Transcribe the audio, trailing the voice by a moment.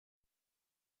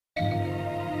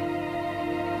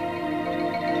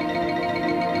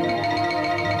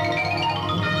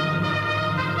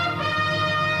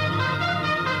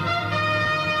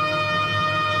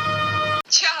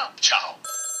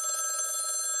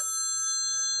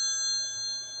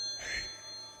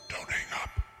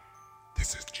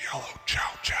This is Jello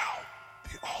Chow Chow,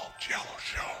 the all Jello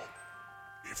show.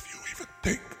 If you even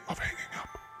think of hanging up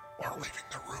or leaving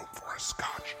the room for a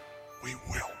scotch, we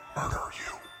will murder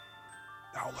you.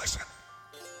 Now listen,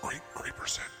 Great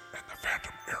Creeperson and the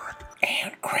Phantom Eric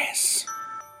and Chris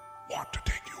want to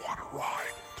take you on a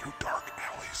ride through dark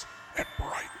alleys and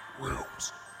bright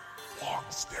rooms, long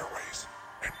stairways,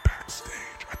 and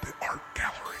backstage at the art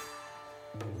gallery.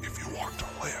 If you want to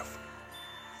live,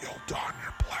 you'll don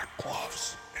your black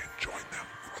gloves and join them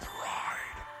for the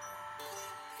ride.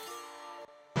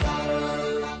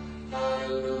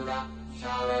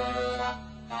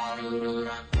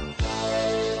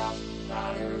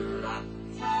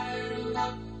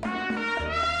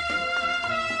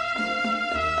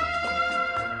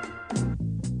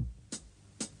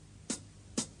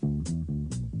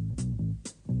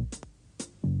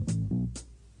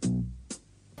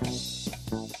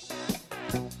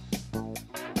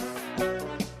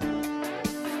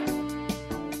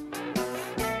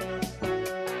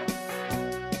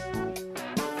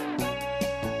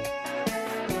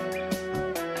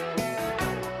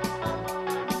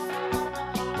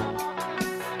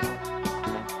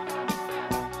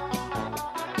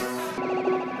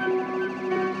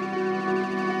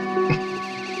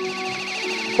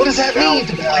 What does that mean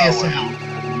to play a sound?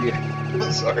 Yeah.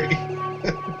 I'm sorry.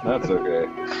 That's okay.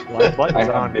 Light I is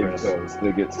have on, big Chris. toes.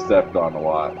 They get stepped on a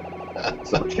lot.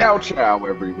 So ciao ciao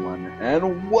everyone,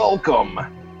 and welcome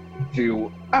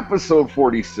to episode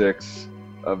 46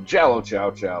 of Jello Chow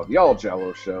Chow, the All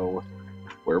Jello Show,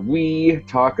 where we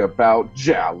talk about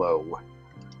Jello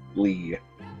Lee.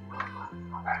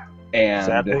 And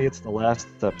Sadly, it's the last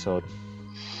episode.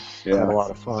 yeah, Had a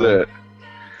lot of fun. that's it.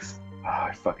 Oh,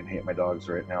 I fucking hate my dogs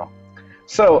right now.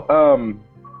 So,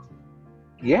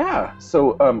 yeah.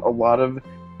 So, a lot of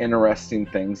interesting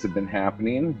things have been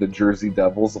happening. The Jersey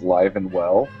Devils alive and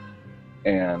well,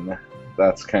 and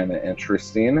that's kind of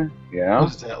interesting. Yeah.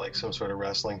 What is that, like some sort of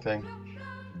wrestling thing?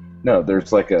 No,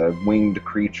 there's like a winged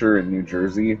creature in New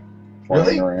Jersey flying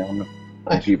Really? around, and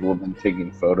Nice. people have been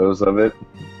taking photos of it.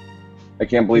 I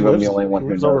can't believe I'm the only one who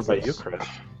lives knows over by this. you, Chris.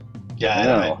 Yeah,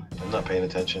 No. I'm not paying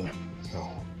attention.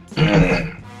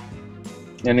 Anyway.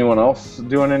 Anyone else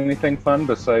doing anything fun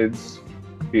besides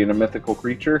being a mythical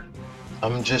creature?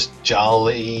 I'm just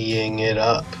jollying it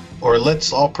up. Or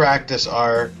let's all practice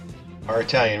our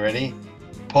Italian. Ready?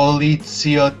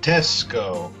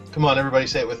 Poliziotesco. Come on, everybody,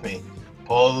 say it with me.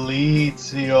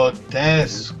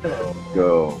 Poliziotesco.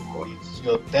 Go.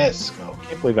 Poliziotesco. I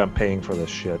can't believe I'm paying for this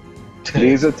shit.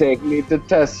 Please take me to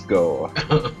Tesco.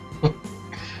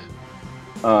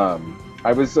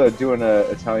 I was doing an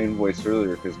Italian voice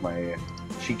earlier because my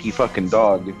cheeky fucking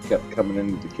dog kept coming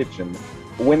into the kitchen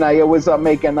when I was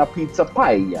making a pizza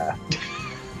pie.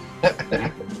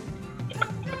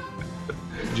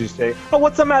 Did you say, "Oh,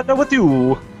 what's the matter with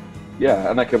you?" Yeah,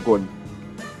 and I kept going,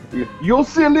 "You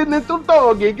silly little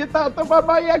doggy, get out of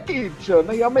my kitchen.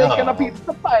 You're making a Oh.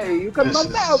 pizza pie. You cannot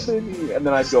This help is- me." And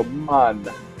then I'd go, "Man."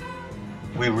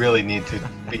 We really need to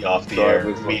be off the So air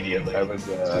immediately. I was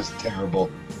This is terrible.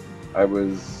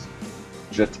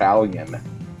 Italian.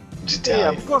 Hey,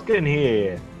 I'm cooking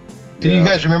here. Do you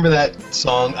guys remember that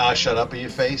song, Shut Up, Your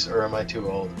Face, or am I too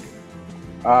old?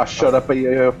 Shut up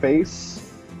your face.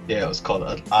 Yeah, it was called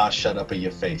Shut Up,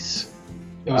 Your Face.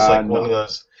 It was No. one of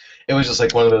those, it was just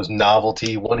like one of those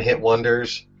novelty one-hit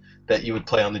wonders that you would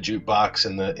play on the jukebox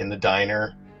in the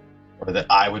diner, or that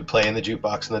I would play in the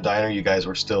jukebox in the diner. You guys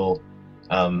were still,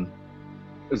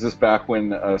 Is this back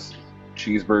when a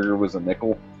cheeseburger was a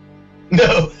nickel?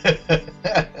 no,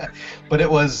 but it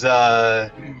was, how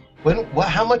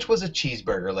much was a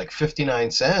cheeseburger? Like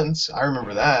 59 cents. I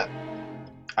remember that.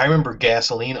 I remember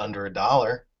gasoline under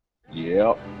 $1.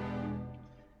 Yep.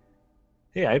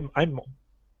 Yeah, I'm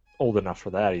old enough for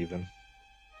that even.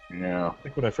 Yeah. I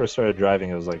think when I first started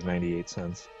driving, it was like 98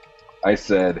 cents. I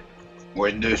said,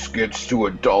 when this gets to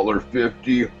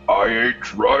 $1.50, I ain't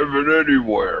driving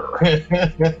anywhere.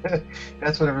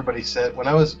 That's what everybody said when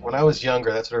I was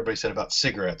younger. That's what everybody said about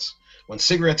cigarettes. When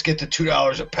cigarettes get to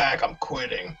 $2 a pack, I'm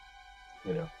quitting.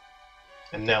 You know.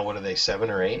 And now what are they? 7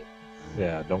 or 8?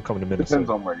 Yeah, don't come to Depends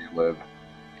Minnesota. on where you live.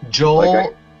 Joel.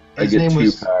 Like I his get name 2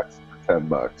 was packs for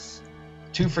 $10.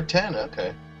 2 for 10.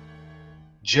 Okay.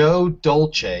 Joe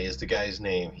Dolce is the guy's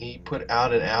name. He put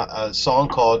out a song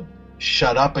called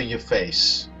 "Shut Up Your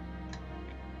Face."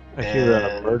 I hear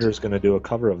and- Murder's going to do a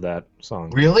cover of that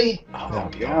song. Really? Oh,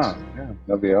 that'd be Yeah, awesome. yeah,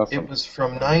 that'd be awesome. It was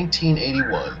from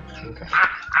 1981. Okay.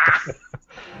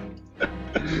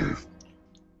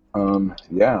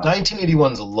 Yeah,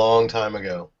 1981's a long time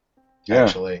ago. Yeah.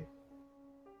 Actually.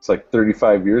 it's like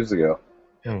 35 years ago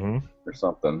Mm-hmm. or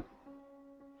something.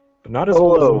 But not as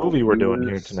well as Hello, the movie we're doing here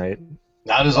viewers. tonight.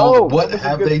 Not as old. that What was a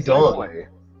have good they done? segue.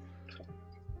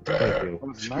 Thank you. That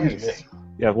was Excuse nice. me.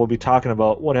 Yeah, we'll be talking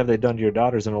about what have they done to your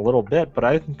daughters in a little bit, but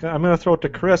I think I'm going to throw it to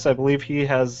Chris. I believe he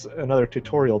has another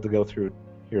tutorial to go through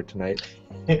here tonight.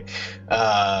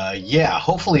 Yeah,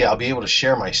 hopefully I'll be able to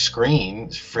share my screen.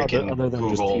 Freaking Other than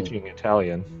Google just teaching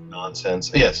Italian. nonsense.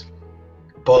 Yes.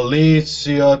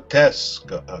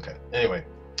 Poliziotesco. Okay. Anyway.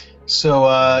 So,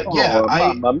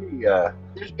 yeah, Mamma mia.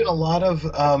 there's been a lot of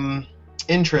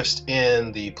interest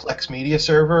in the Plex Media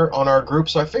server on our group,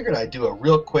 so I figured I'd do a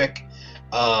real quick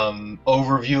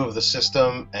overview of the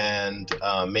system and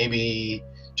maybe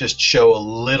just show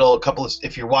a couple of,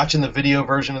 if you're watching the video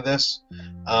version of this,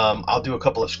 I'll do a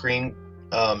couple of screen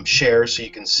shares so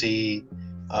you can see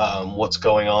what's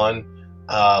going on.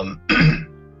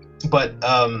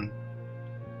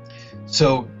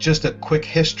 So just a quick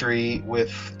history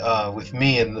with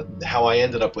me and how I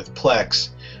ended up with Plex.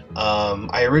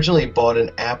 I originally bought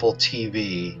an Apple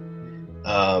TV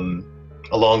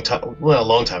a long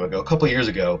time ago, a couple years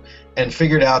ago, and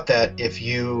figured out that if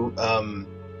you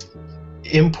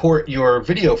import your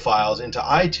video files into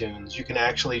iTunes, you can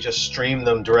actually just stream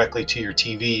them directly to your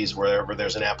TVs wherever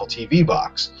there's an Apple TV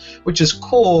box, which is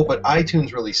cool, but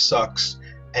iTunes really sucks,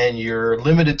 and you're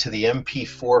limited to the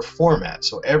MP4 format.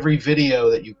 So every video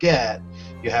that you get,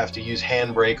 you have to use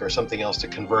Handbrake or something else to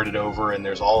convert it over, and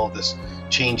there's all of this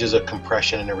changes of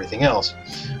compression and everything else.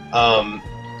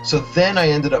 So then I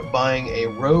ended up buying a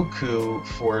Roku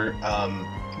for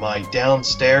my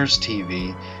downstairs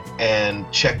TV and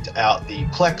checked out the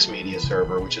Plex Media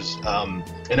server, which is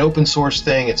an open source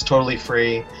thing. It's totally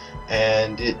free,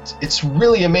 and it's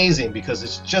really amazing because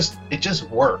it just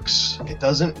works. It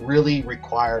doesn't really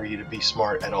require you to be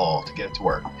smart at all to get it to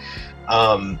work.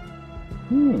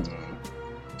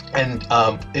 And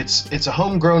it's a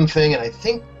homegrown thing, and I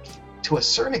think to a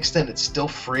certain extent it's still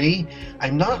free.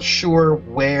 I'm not sure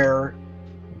where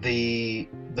the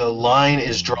line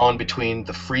is drawn between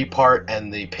the free part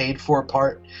and the paid for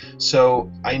part.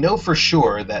 So I know for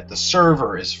sure that the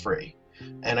server is free,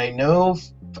 and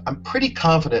I'm pretty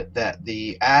confident that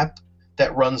the app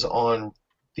that runs on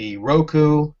the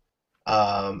Roku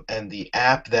and the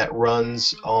app that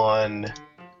runs on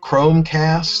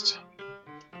Chromecast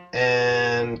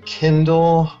and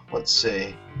Kindle, let's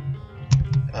see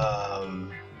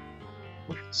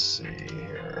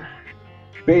here.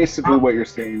 Basically, what you're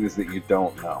saying is that you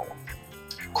don't know.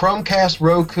 Chromecast,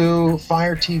 Roku,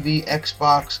 Fire TV,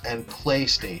 Xbox, and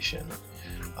PlayStation.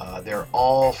 They're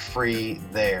all free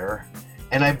there.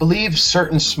 And I believe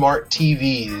certain smart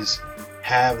TVs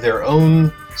have their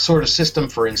own sort of system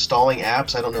for installing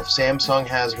apps. I don't know if Samsung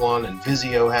has one and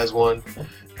Vizio has one,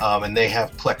 and they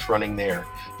have Plex running there.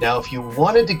 Now, if you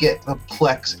wanted to get the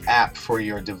Plex app for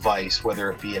your device, whether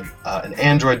it be an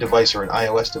Android device or an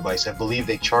iOS device, I believe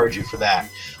they charge you for that.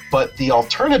 But the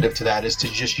alternative to that is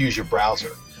to just use your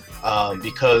browser,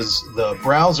 because the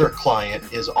browser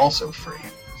client is also free.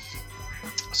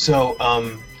 So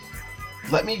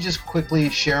let me just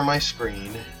quickly share my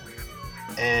screen,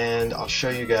 and I'll show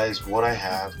you guys what I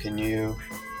have. Can you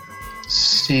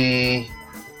see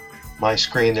my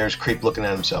screen? There's Creep looking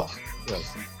at himself.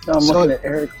 Yes. No, I'm So- looking at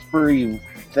Eric's furry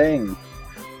thing.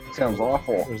 Sounds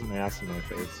awful. There's an ass in my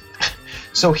face.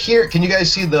 So here, can you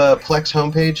guys see the Plex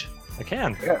homepage? I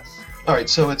can. Yes. All right,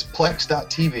 so it's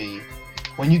plex.tv.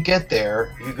 When you get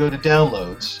there, you go to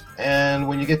downloads, and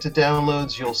when you get to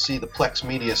downloads, you'll see the Plex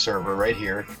Media server right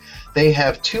here. They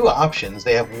have two options.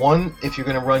 They have one if you're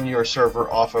going to run your server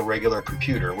off a regular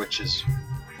computer, which is,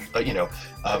 a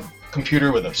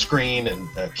computer with a screen and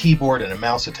a keyboard and a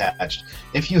mouse attached.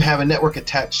 If you have a network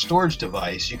attached storage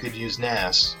device, you could use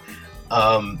NAS.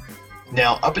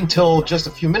 Now, up until just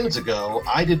a few minutes ago,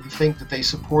 I didn't think that they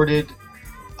supported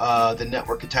the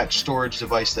network attached storage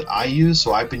device that I use,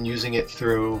 so I've been using it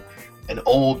through an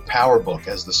old PowerBook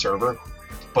as the server.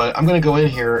 But I'm going to go in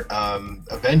here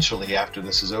eventually after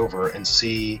this is over and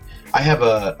see. I have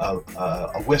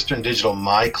a Western Digital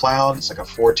MyCloud. It's like a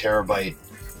 4 terabyte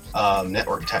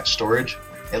network attached storage.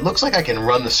 It looks like I can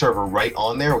run the server right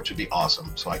on there, which would be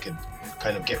awesome. So I could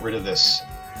kind of get rid of this.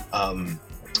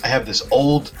 I have this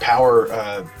old Power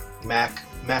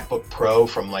MacBook Pro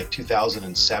from like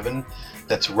 2007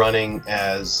 that's running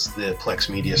as the Plex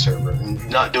Media server, and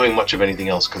not doing much of anything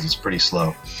else because it's pretty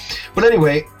slow. But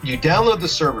anyway, you download the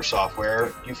server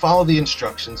software, you follow the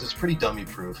instructions. It's pretty dummy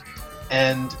proof,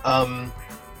 and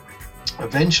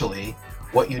eventually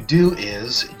what you do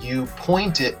is you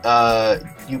point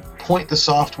the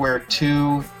software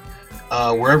to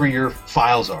wherever your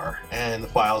files are, and the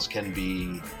files can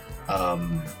be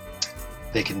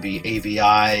They can be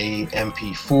AVI,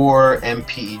 MP4,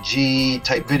 MPEG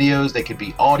type videos. They could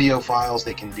be audio files.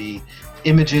 They can be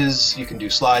images. You can do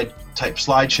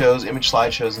slideshows, image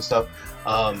slideshows and stuff.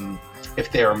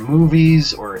 If they are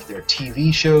movies or if they're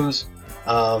TV shows,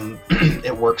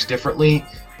 it works differently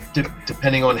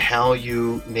depending on how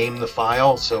you name the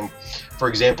file. So, for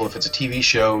example, if it's a TV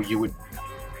show, you would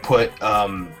put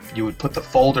the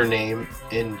folder name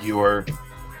in your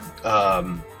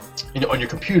on your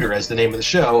computer as the name of the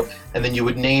show, and then you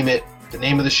would name it the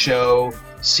name of the show,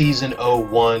 season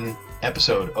 01,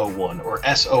 episode 01, or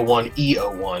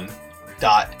S01E01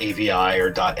 .avi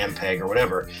or .mpeg or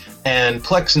whatever. And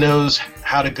Plex knows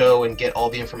how to go and get all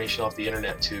the information off the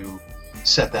internet to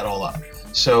set that all up.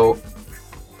 So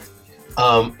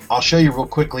I'll show you real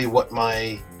quickly what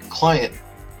my client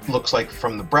looks like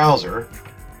from the browser.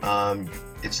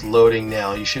 It's loading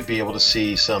now. You should be able to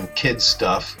see some kids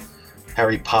stuff.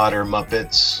 Harry Potter,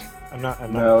 Muppets.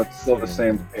 No, it's still the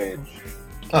same page.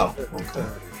 Oh, okay.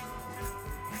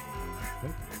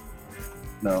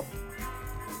 No.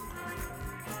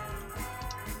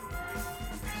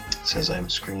 It says I'm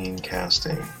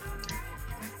screencasting.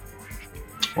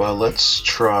 Well, let's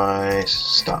try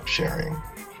stop sharing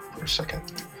for a second.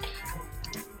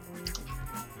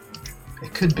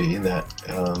 It could be that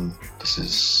this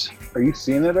is Are you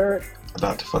seeing it, Eric?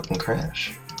 about to fucking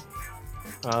crash.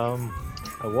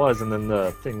 I was, and then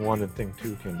the thing 1 and thing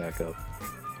 2 came back up.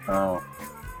 Oh.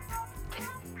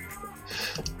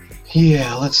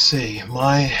 Yeah, let's see.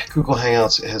 My Google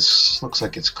Hangouts looks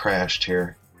like it's crashed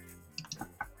here.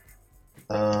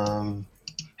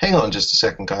 Hang on just a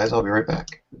second, guys. I'll be right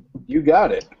back. You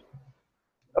got it.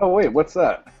 Oh, wait, what's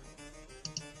that?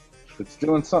 It's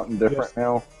doing something different Yes.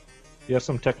 now. You have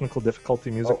some technical difficulty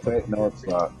music? Oh, wait, no, it's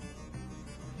not.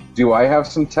 Do I have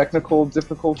some technical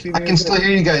difficulty? I can still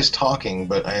hear you guys talking,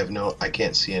 but I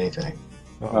can't see anything.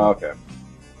 Oh, okay.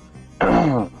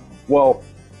 Well,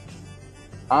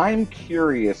 I'm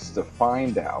curious to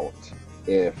find out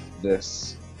if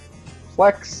this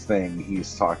Plex thing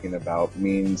he's talking about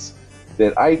means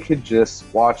that I could just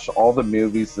watch all the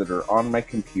movies that are on my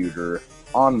computer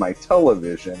on my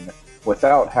television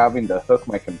without having to hook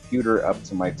my computer up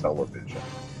to my television.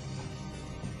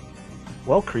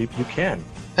 Well, Creep, you can.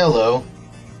 Hello.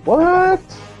 What?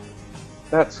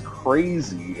 That's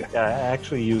crazy. Yeah, I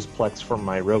actually use Plex for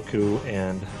my Roku,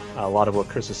 and a lot of what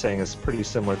Chris is saying is pretty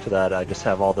similar to that. I just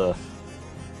have all the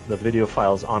video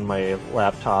files on my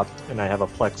laptop, and I have a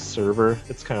Plex server.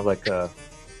 It's kind of like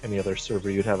any other server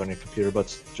you'd have on your computer, but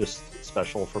it's just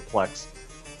special for Plex.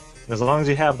 And as long as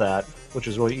you have that, which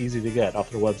is really easy to get off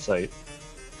their website,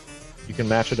 you can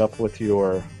match it up with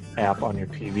your app on your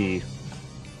TV.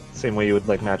 Same way you would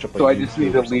like match up. So like I just YouTube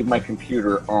need to or leave my something.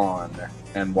 computer on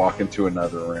and walk into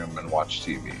another room and watch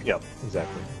TV. Yep,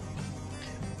 exactly.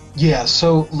 Yeah,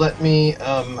 so let me,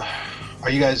 are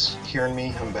you guys hearing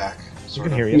me? I'm back. You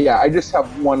can hear Yeah. you. I just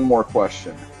have one more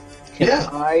question. Can Yeah.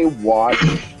 I watch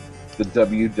the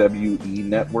WWE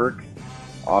Network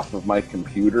off of my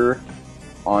computer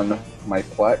on my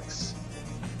Plex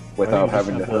without just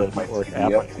having to have the hook my network TV app up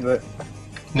on your to it?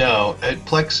 No,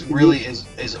 Plex really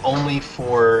is only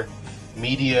for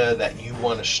media that you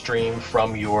want to stream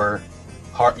from your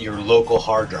local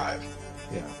hard drive.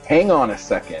 Yeah. Hang on a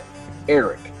second.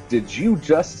 Eric, did you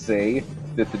just say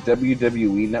that the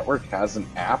WWE Network has an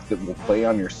app that will play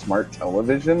on your smart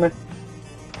television?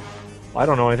 I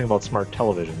don't know anything about smart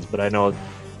televisions, but I know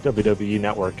WWE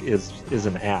Network is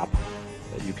an app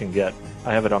that you can get.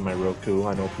 I have it on my Roku.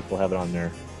 I know people have it on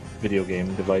their video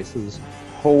game devices.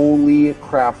 Holy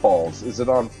crap balls. Is it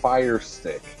on Fire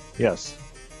Stick? Yes.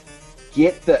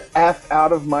 Get the F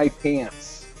out of my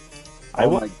pants. I Oh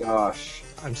will- my gosh.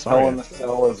 I'm Hell sorry. in the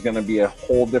Cell is going to be a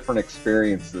whole different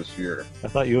experience this year. I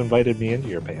thought you invited me into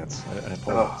your pants. I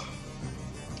apologize. Ugh.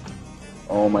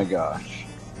 Oh my gosh.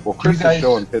 Well, You Chris guys- is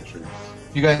showing pictures.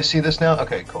 You guys see this now?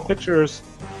 Okay, cool. Pictures.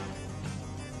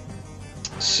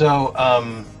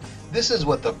 So, this is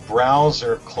what the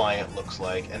browser client looks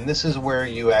like, and this is where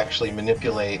you actually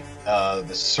manipulate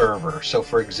the server. So,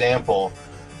 for example,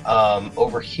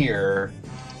 over here,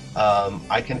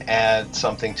 I can add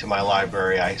something to my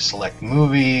library. I select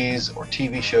movies, or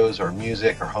TV shows, or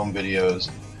music, or home videos,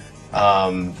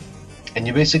 and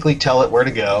you basically tell it where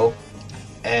to go,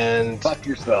 and Fuck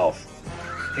yourself.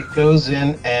 it goes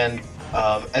in and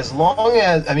as long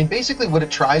as, I mean, basically what it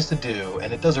tries to do,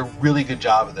 and it does a really good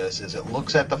job of this, is it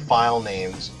looks at the file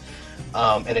names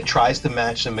and it tries to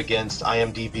match them against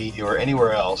IMDb or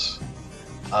anywhere else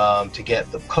to get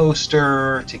the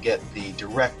poster, to get the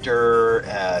director,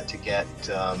 to get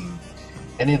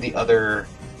any of the other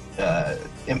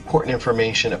important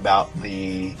information about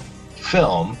the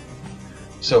film.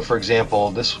 So, for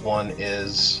example, this one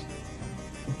is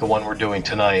the one we're doing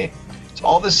tonight. So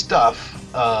all this stuff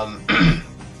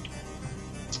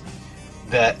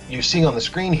that you're seeing on the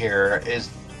screen here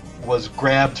was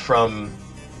grabbed from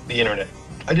the internet.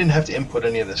 I didn't have to input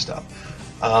any of this stuff.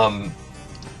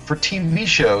 For TV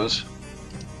shows,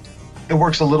 it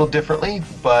works a little differently,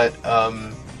 but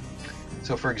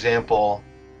so for example,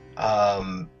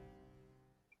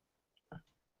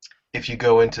 if you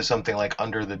go into something like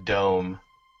Under the Dome,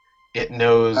 it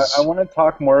knows. I want to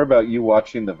talk more about you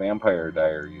watching The Vampire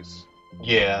Diaries.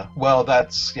 Yeah, well,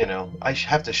 that's, I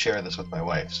have to share this with my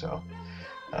wife, so.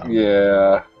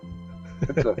 Yeah,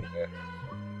 it's okay.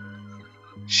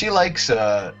 She likes,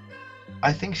 I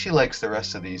think she likes the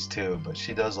rest of these too, but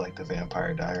she does like The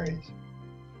Vampire Diaries.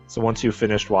 So once you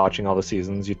finished watching all the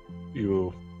seasons,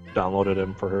 you downloaded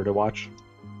them for her to watch?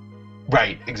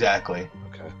 Right, exactly.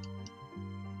 Okay.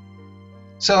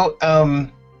 So,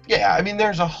 yeah, I mean,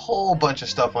 there's a whole bunch of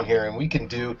stuff on here, and we can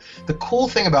do... The cool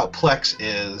thing about Plex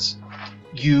is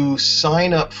you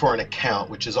sign up for an account,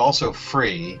 which is also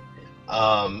free.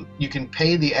 You can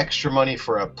pay the extra money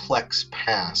for a Plex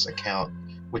Pass account,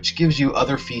 which gives you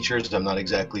other features. I'm not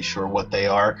exactly sure what they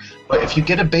are. But if you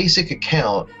get a basic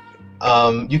account,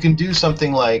 you can do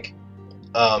something like...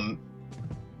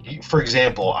 for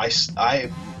example,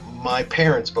 my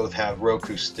parents both have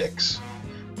Roku sticks.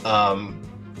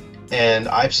 And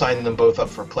I've signed them both up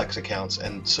for Plex accounts,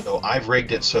 and so I've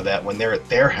rigged it so that when they're at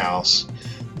their house,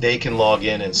 they can log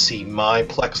in and see my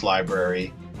Plex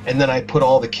library, and then I put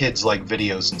all the kids' like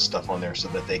videos and stuff on there so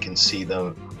that they can see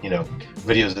the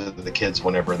videos of the kids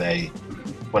whenever they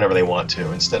want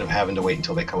to, instead of having to wait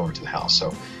until they come over to the house.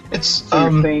 So it's So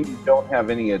you're saying you don't have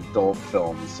any adult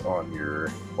films on your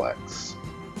Plex?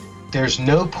 There's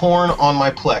no porn on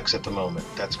my Plex at the moment.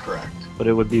 That's correct. But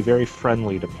it would be very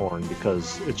friendly to porn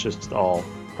because it's just all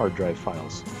hard drive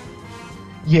files.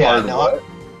 Yeah, Hard now what?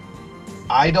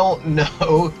 I don't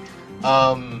know.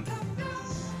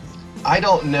 I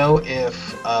don't know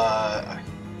if.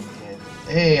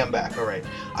 Hey, I'm back. All right.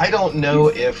 I don't know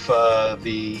if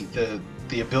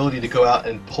the ability to go out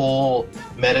and pull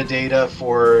metadata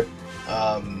for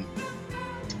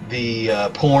the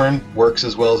porn works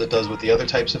as well as it does with the other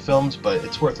types of films, but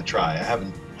it's worth a try. I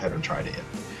haven't tried it yet.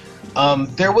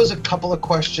 There was a couple of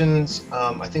questions,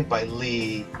 I think by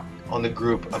Lee on the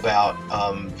group about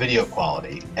video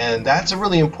quality, and that's a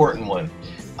really important one.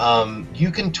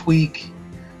 You can tweak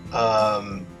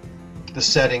the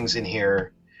settings in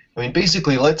here. I mean,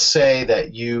 basically, let's say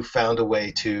that you found a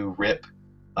way to rip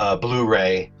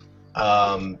Blu-ray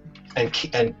and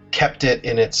kept it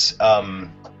in its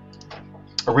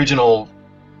original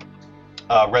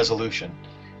resolution.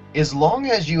 As long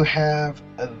as you have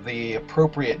the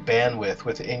appropriate bandwidth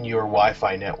within your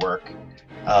Wi-Fi network,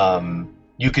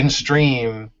 you can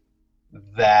stream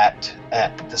that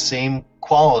at the same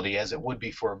quality as it would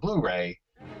be for a Blu-ray,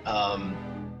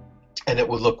 and it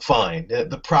would look fine.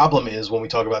 The problem is when we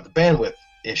talk about the bandwidth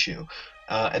issue,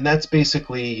 and that's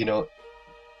basically,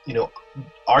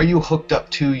 are you hooked up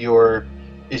to your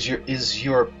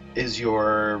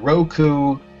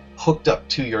Roku hooked up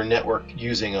to your network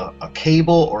using a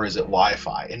cable, or is it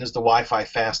Wi-Fi? And is the Wi-Fi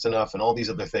fast enough, and all these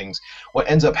other things? What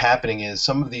ends up happening is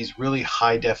some of these really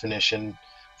high definition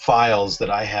files that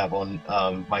I have on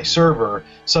my server,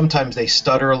 sometimes they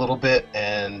stutter a little bit,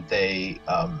 and they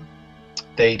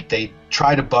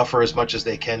try to buffer as much as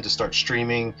they can to start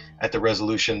streaming at the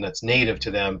resolution that's native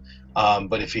to them.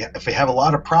 But if you have a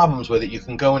lot of problems with it, you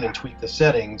can go in and tweak the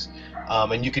settings,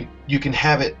 and you can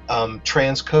have it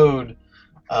transcode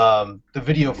the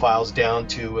video files down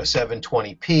to a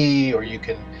 720p, or you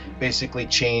can basically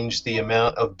change the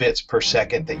amount of bits per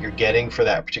second that you're getting for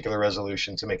that particular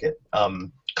resolution to make it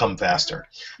come faster.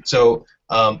 So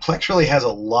Plex really has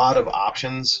a lot of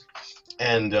options,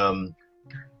 and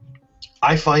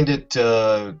I find it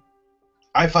to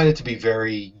be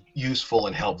very useful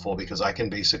and helpful because I can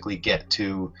basically get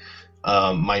to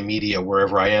my media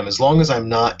wherever I am, as long as I'm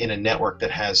not in a network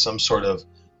that has some sort of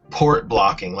port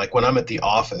blocking. Like when I'm at the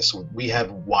office, we have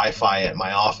Wi-Fi at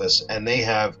my office, and they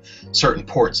have certain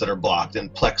ports that are blocked, and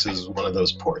Plex is one of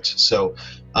those ports. So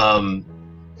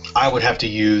I would have to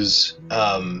use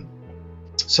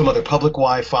some other public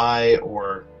Wi-Fi,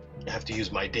 or have to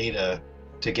use my data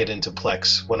to get into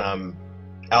Plex when I'm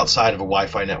outside of a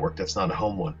Wi-Fi network that's not a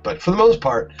home one. But for the most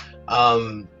part,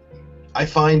 I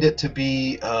find it to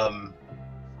be...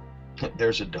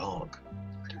 there's a dog.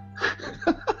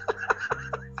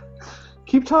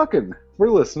 Keep talking. We're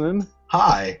listening.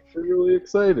 Hi. We're really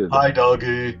excited. Hi,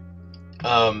 doggy.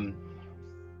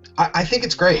 I think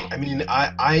it's great. I mean,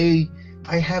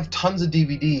 I have tons of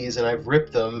DVDs and I've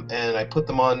ripped them and I put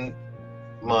them on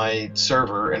my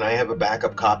server and I have a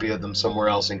backup copy of them somewhere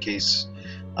else in case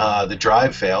the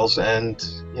drive fails, and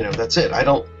that's it. I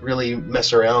don't really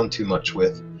mess around too much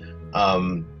with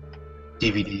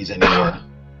DVDs anymore.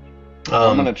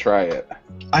 I'm gonna try it.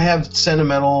 I have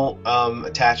sentimental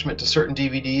attachment to certain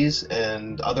DVDs,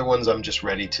 and other ones I'm just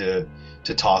ready to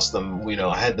toss them.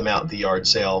 I had them out at the yard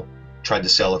sale, tried to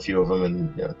sell a few of them,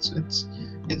 and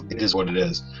it is what it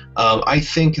is. I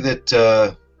think that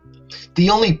the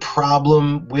only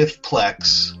problem with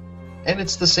Plex, and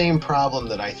it's the same problem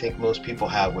that I think most people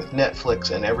have with Netflix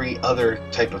and every other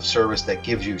type of service that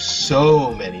gives you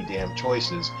so many damn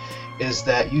choices, is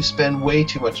that you spend way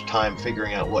too much time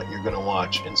figuring out what you're going to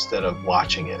watch instead of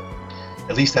watching it.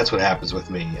 At least that's what happens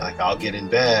with me. Like, I'll get in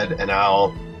bed and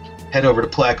I'll head over to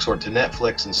Plex or to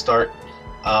Netflix and start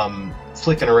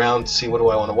flicking around to see what do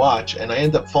I want to watch, and I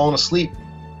end up falling asleep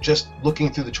just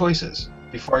looking through the choices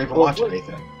before I even watch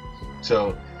anything.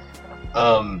 So,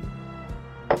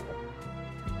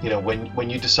 when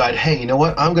you decide, hey, you know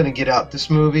what, I'm going to get out this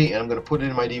movie and I'm going to put it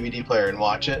in my DVD player and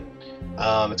watch it,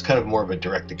 it's kind of more of a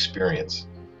direct experience.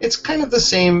 It's kind of the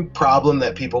same problem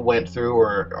that people went through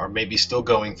or are maybe still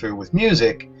going through with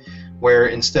music, where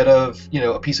instead of,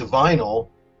 a piece of vinyl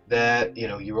that,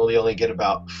 you really only get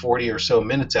about 40 or so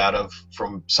minutes out of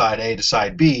from side A to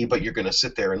side B, but you're going to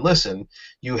sit there and listen,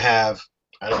 you have,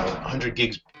 100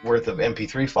 gigs worth of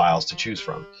MP3 files to choose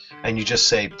from. And you just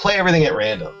say, play everything at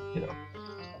random,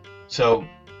 So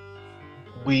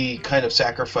we kind of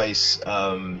sacrifice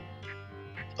a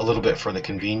little bit for the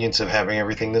convenience of having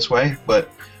everything this way,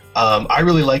 but I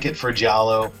really like it for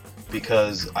Giallo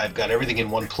because I've got everything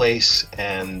in one place,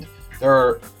 and there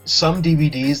are some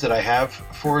DVDs that I have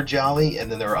for Jolly,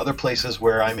 and then there are other places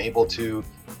where I'm able to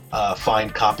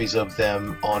find copies of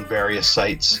them on various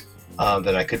sites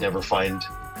that I could never find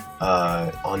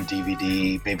on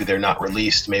DVD. Maybe they're not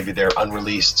released, maybe they're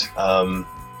unreleased,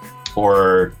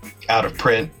 or out of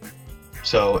print.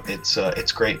 So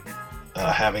it's great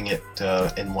having it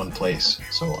in one place.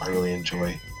 So I really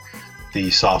enjoy the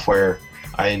software.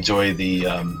 I enjoy the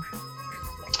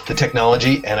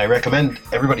technology, and I recommend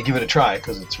everybody give it a try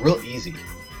because it's real easy.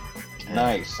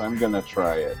 Nice. I'm gonna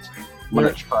try it. I'm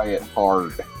gonna try it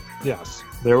hard. Yes.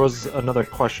 There was another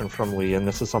question from Lee, and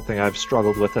this is something I've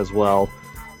struggled with as well.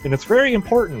 And it's very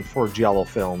important for Giallo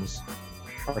films.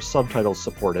 Are subtitles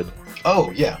supported?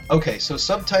 Oh, yeah. Okay, so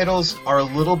subtitles are a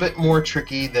little bit more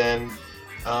tricky than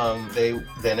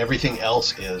everything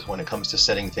else is when it comes to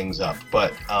setting things up.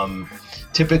 But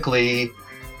typically,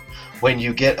 when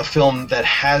you get a film that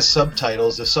has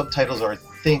subtitles, the subtitles are an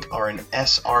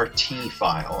SRT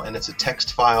file, and it's a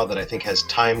text file that I think has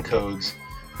time codes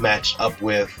matched up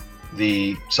with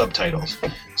the subtitles.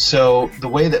 So the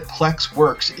way that Plex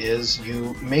works is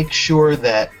you make sure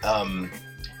that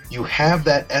you have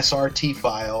that SRT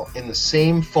file in the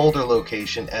same folder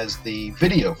location as the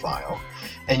video file,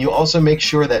 and you also make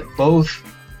sure that both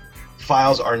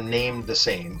files are named the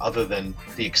same, other than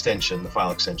the extension, the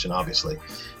file extension, obviously.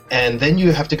 And then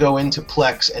you have to go into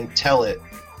Plex and tell it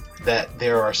that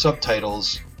there are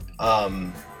subtitles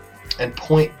and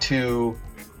point to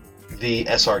the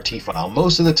SRT file.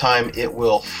 Most of the time it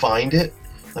will find it.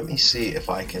 Let me see if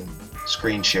I can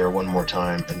screen share one more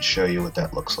time and show you what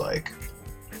that looks like.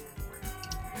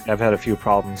 I've had a few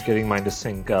problems getting mine to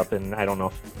sync up, and I don't know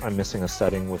if I'm missing a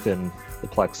setting within the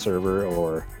Plex server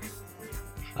or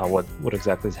what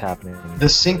exactly is happening. The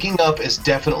syncing up is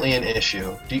definitely an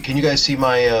issue. Can you guys see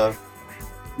my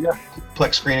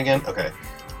Plex screen again? Okay.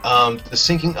 The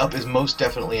syncing up is most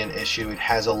definitely an issue. It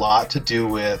has a lot to do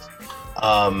with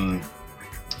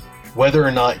whether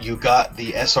or not you got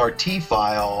the SRT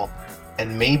file,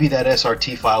 and maybe that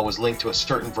SRT file was linked to a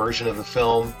certain version of the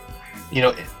film.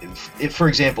 If for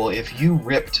example, if you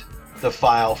ripped the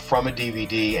file from a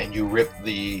DVD and you ripped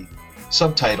the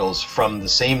subtitles from the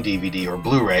same DVD or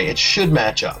Blu-ray, it should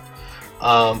match up.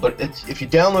 But if you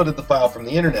downloaded the file from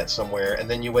the internet somewhere and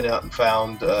then you went out and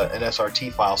found an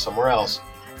SRT file somewhere else,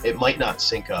 it might not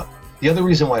sync up. The other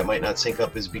reason why it might not sync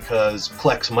up is because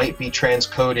Plex might be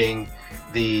transcoding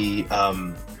the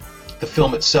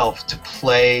film itself to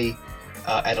play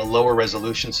at a lower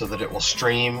resolution so that it will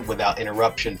stream without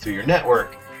interruption through your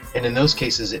network. And in those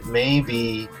cases, it may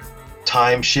be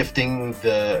time shifting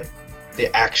the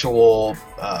actual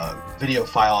video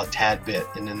file a tad bit,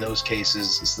 and in those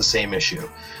cases, it's the same issue.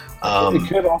 It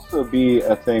could also be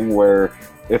a thing where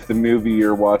if the movie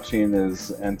you're watching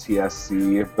is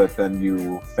NTSC, but then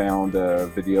you found a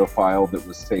video file that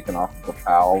was taken off of the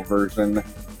PAL version,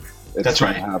 it's That's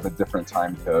going right. to have a different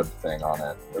time code thing on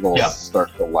it. It'll Yeah.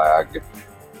 start to lag.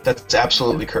 That's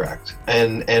absolutely correct.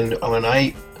 And when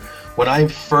I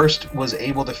first was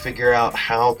able to figure out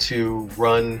how to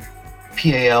run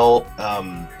PAL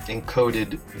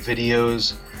encoded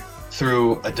videos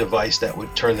through a device that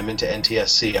would turn them into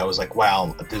NTSC, I was like,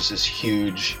 wow, there's this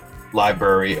huge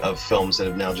library of films that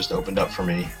have now just opened up for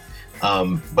me.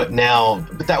 But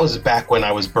that was back when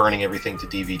I was burning everything to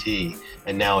DVD,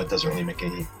 and now it doesn't really make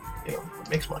any, it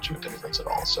makes much of a difference at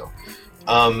all.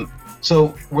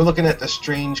 So we're looking at The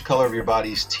Strange Color of Your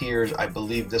Body's Tears. I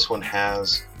believe this one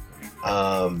has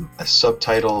a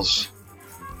subtitles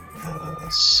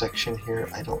section here.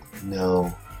 I don't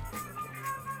know.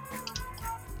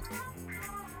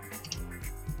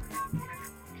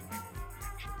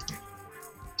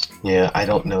 Yeah, I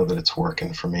don't know that it's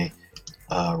working for me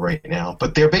right now.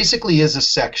 But there basically is a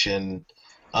section,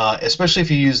 especially if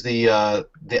you use the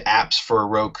apps for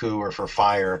Roku or for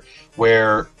Fire,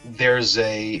 where there's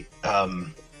a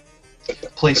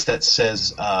place that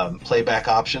says playback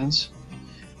options.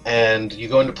 And you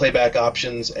go into playback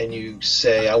options and you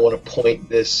say, I want to point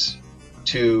this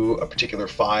to a particular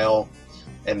file,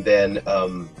 and then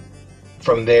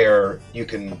from there you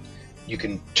can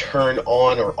turn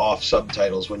on or off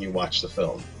subtitles when you watch the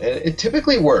film, and it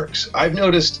typically works. I've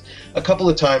noticed a couple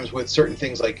of times with certain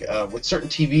things, like with certain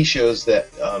TV shows that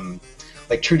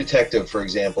like True Detective, for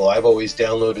example. I've always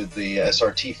downloaded the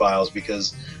SRT files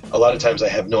because a lot of times I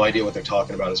have no idea what they're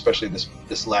talking about, especially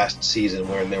this last season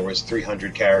when there was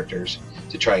 300 characters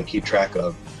to try and keep track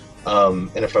of.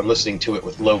 And if I'm listening to it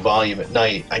with low volume at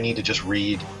night, I need to just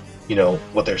read,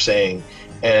 what they're saying.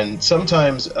 And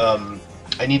sometimes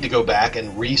I need to go back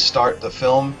and restart the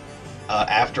film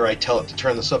after I tell it to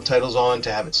turn the subtitles on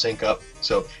to have it sync up.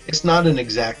 So it's not an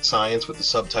exact science with the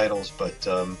subtitles, but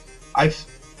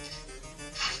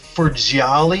for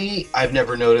Jolly, I've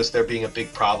never noticed there being a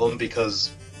big problem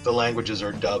because the languages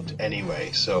are dubbed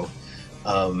anyway. So,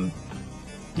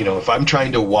 if I'm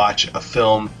trying to watch a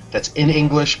film that's in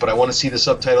English, but I want to see the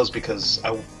subtitles because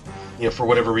for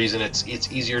whatever reason, it's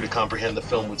easier to comprehend the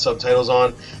film with subtitles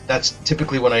on. That's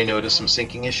typically when I notice some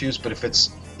syncing issues. But if it's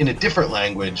in a different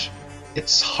language,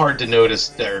 it's hard to notice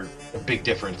there a big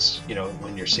difference,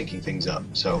 when you're syncing things up.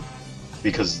 So,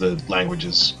 because the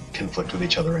languages conflict with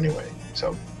each other anyway.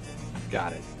 So.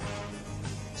 Got it.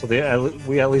 So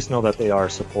we at least know that they are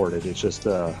supported. It's just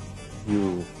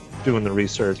you doing the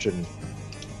research and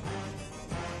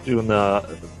doing the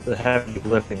heavy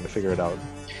lifting to figure it out.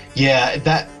 Yeah,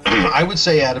 that I would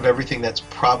say out of everything, that's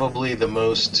probably the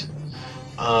most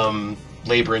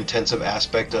labor-intensive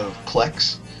aspect of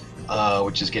Plex,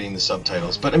 which is getting the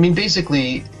subtitles. But I mean,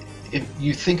 basically, if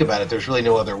you think about it, there's really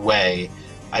no other way.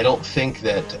 I don't think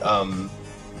that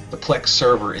the Plex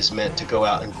server is meant to go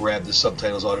out and grab the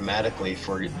subtitles automatically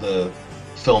for the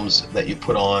films that you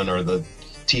put on or the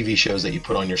TV shows that you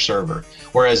put on your server.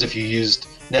 Whereas if you used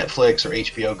Netflix or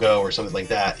HBO Go or something like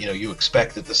that, you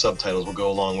expect that the subtitles will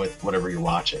go along with whatever you're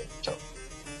watching. So.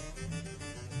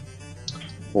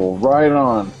 Well, right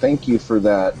on. Thank you for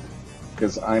that,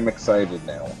 because I'm excited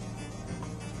now.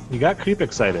 You got creep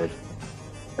excited.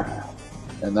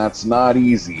 And that's not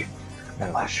easy.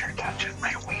 Unless you're touching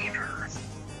my wiener.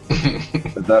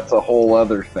 But that's a whole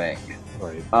other thing.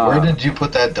 Right. Where did you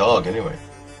put that dog, anyway?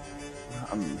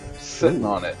 I'm sitting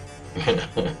on it.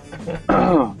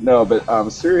 No, but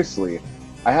seriously,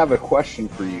 I have a question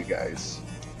for you guys.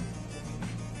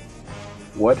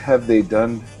 What have they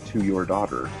done to your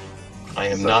daughter? I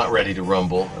am not ready to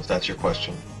rumble, if that's your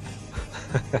question.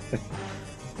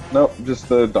 Nope, just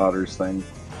the daughters thing.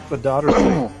 The daughters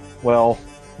thing. Well,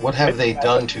 what have they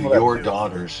done to your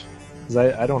daughters? Because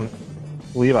I don't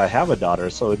believe I have a daughter,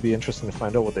 so it'd be interesting to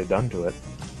find out what they've done to it.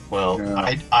 Well,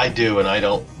 yeah. I do, and I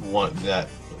don't want that,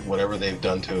 whatever they've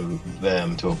done to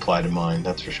them, to apply to mine,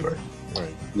 that's for sure.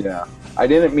 Right. Yeah. I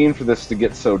didn't mean for this to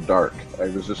get so dark. I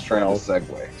was just trying to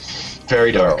segue.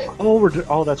 Very dark. Oh,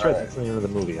 that's right. Right. That's the end of the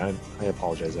movie. I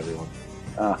apologize, everyone.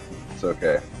 It's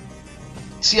okay.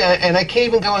 See, and I can't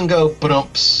even go and go,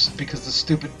 ba-dumps, because the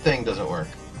stupid thing doesn't work.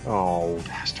 Oh,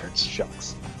 Bastards.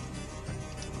 shucks.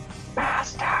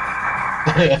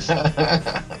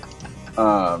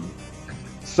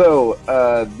 So,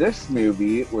 this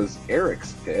movie was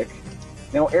Eric's pick.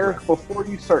 Now, Eric, before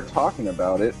you start talking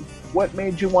about it, what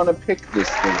made you want to pick this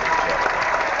movie?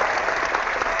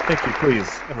 Thank you,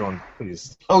 please. Everyone,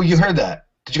 please. Oh, you heard that?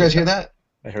 Did you guys hear that?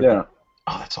 I heard that.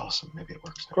 Oh, that's awesome. Maybe it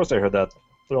works. Of course I heard that.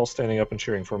 They're all standing up and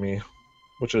cheering for me,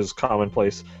 which is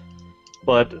commonplace.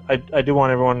 But I do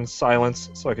want everyone's silence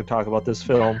so I can talk about this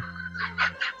film.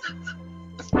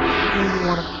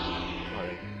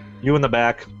 Alright. You in the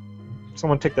back.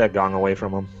 Someone take that gong away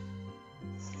from him.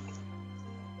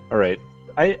 Alright.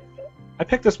 I I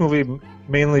picked this movie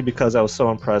mainly because I was so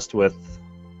impressed with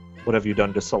What Have You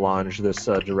Done to Solange, this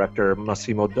director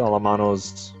Massimo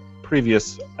Dallamano's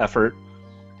previous effort.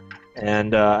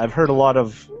 And I've heard a lot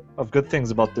of good things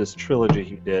about this trilogy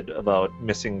he did about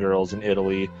missing girls in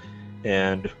Italy.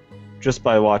 And just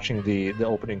by watching the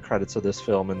opening credits of this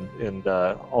film, and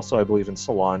also I believe in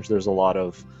Solange, there's a lot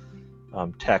of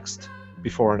text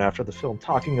before and after the film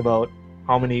talking about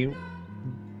how many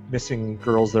missing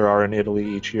girls there are in Italy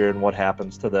each year and what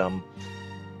happens to them,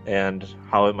 and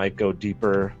how it might go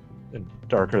deeper and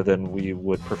darker than we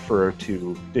would prefer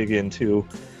to dig into.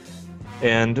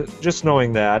 And just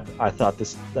knowing that, I thought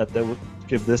that would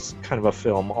give this kind of a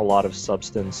film a lot of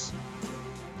substance.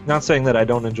 Not saying that I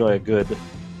don't enjoy a good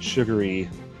sugary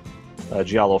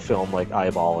giallo film like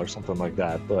Eyeball or something like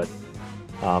that, but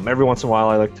every once in a while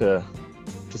I like to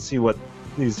see what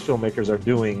these filmmakers are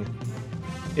doing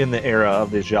in the era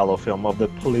of the giallo film, of the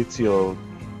Polizio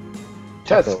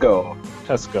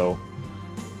Tesco.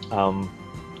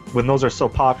 When those are so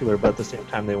popular, but at the same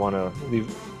time they want to leave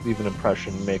an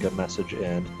impression, make a message,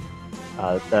 and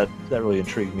that really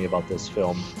intrigued me about this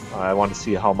film. I wanted to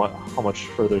see how much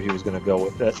further he was going to go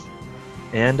with it,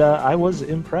 and I was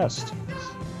impressed.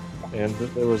 And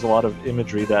there was a lot of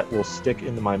imagery that will stick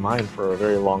into my mind for a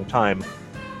very long time,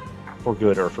 for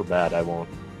good or for bad. I won't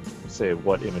say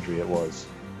what imagery it was,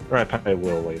 or I probably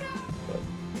will later.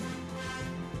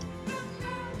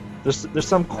 But there's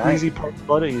some queasy parts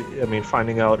about it. I mean,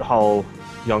 finding out how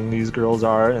young these girls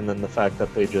are, and then the fact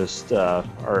that they just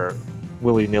are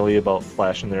willy-nilly about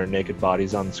flashing their naked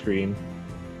bodies on the screen.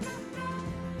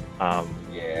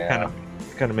 Yeah.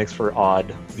 Kind of makes for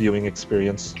odd viewing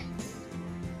experience,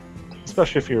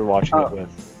 especially if you're watching it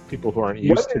with people who aren't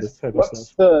used to this type of stuff.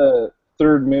 What's the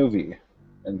third movie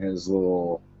in his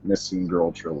little missing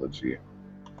girl trilogy?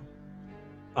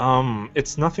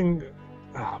 It's nothing.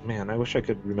 Oh man, I wish I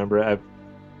could remember it. I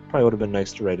probably would have been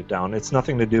nice to write it down. It's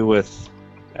nothing to do with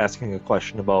asking a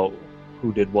question about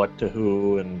who did what to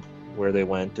who and where they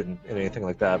went and anything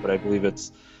like that. But I believe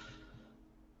it's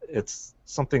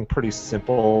something pretty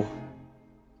simple.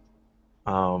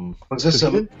 Was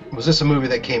this a movie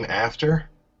that came after?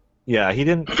 Yeah, he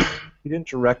didn't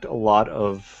direct a lot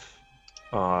of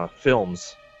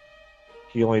films.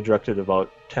 He only directed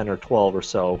about 10 or 12 or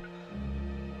so.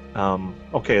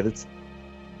 Okay, that's.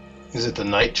 Is it The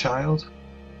Night Child?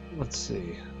 Let's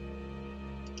see.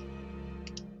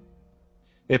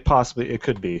 It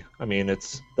could be. I mean,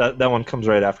 it's that one comes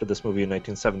right after this movie in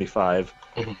 1975,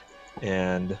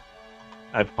 and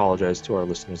I apologize to our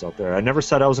listeners out there. I never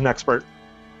said I was an expert.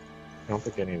 I don't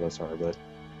think any of us are, but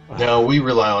no, we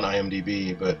rely on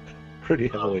IMDb, but pretty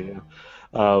heavily.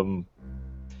 Yeah.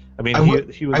 I mean,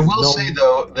 he was. I will say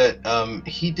though that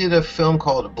he did a film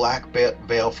called Black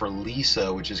Veil for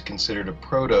Lisa, which is considered a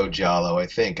proto giallo, I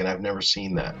think, and I've never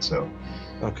seen that. So.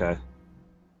 Okay.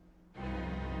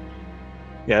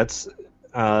 Yeah,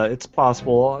 it's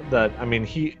possible that, I mean,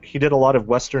 he did a lot of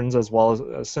westerns as well as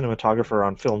a cinematographer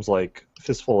on films like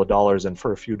Fistful of Dollars and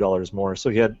For a Few Dollars More. So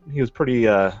he was pretty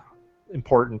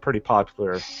important, pretty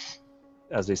popular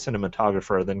as a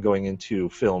cinematographer. Then going into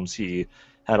films, he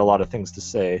had a lot of things to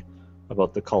say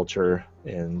about the culture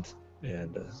and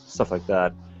stuff like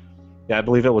that. Yeah, I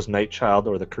believe it was Night Child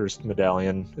or The Cursed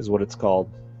Medallion is what it's called.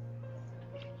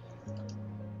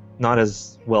 Not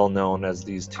as well known as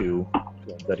these two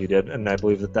films that he did, and I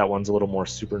believe that one's a little more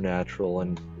supernatural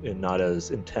and not as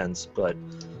intense. But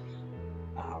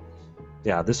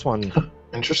yeah, this one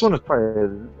is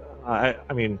probably. I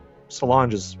mean,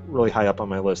 Solange is really high up on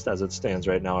my list as it stands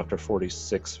right now after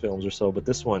 46 films or so, but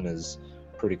this one is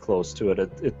pretty close to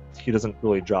it. He doesn't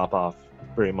really drop off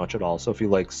very much at all. So if you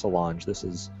like Solange, this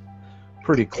is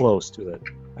pretty close to it,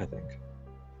 I think.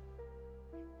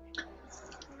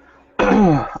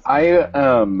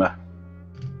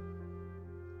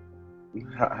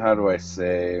 How do I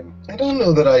say? I don't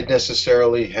know that I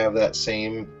necessarily have that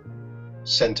same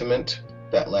sentiment,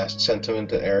 that last sentiment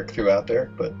that Eric threw out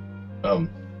there, but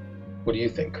what do you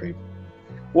think, Creep?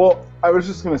 Well, I was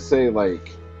just gonna say,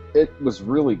 like, it was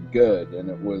really good, and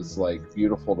it was like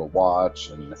beautiful to watch,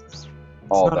 and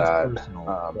all it's not that. As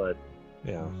personal, but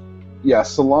yeah. Yeah,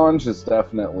 Solange is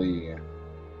definitely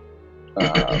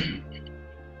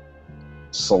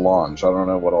Solange. I don't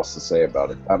know what else to say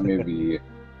about it. That movie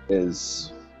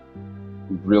is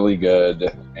really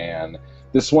good, and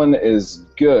this one is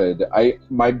good.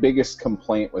 My biggest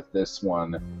complaint with this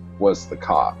one was the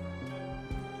cop.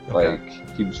 Okay.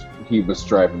 Like, he was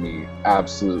driving me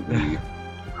absolutely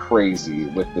crazy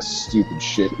with the stupid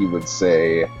shit he would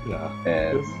say. Yeah.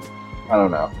 And I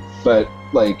don't know, but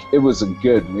like, it was a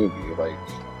good movie. Like,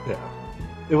 yeah,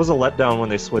 it was a letdown when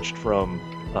they switched from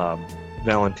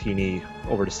Valentini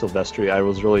over to Silvestri. I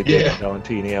was really digging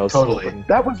Valentini. I was Totally. hoping-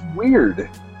 That was weird.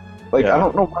 Like, Yeah. I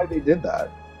don't know why they did that.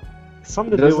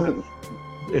 something to It do doesn't.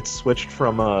 with it switched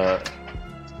from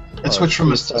It switched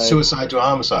from a suicide to a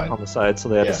homicide. homicide, so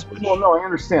they had Yeah. to switch. Well, no, I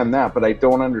understand that, but I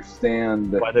don't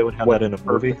understand Why they would have what that in a the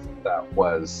movie? purpose of that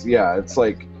was. Yeah, it's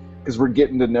like because we're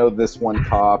getting to know this one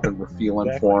cop and we're feeling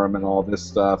Exactly. for him and all this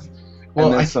stuff, Well,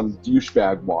 and then I- some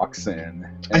douchebag walks in.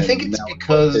 I think and it's now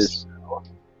because his-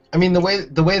 I mean the way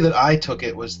that I took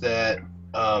it was that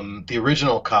the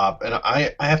original cop, and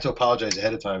I have to apologize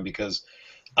ahead of time because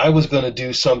I was going to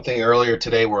do something earlier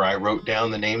today where I wrote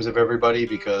down the names of everybody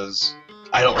because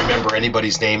I don't remember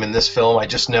anybody's name in this film. I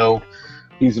just know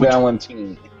he's which-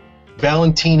 Valentini,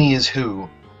 Valentini is who.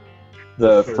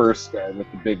 the first guy with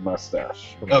the big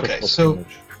mustache. From Okay, Crystal so-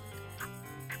 Plumage.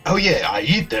 Oh yeah, I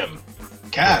eat them.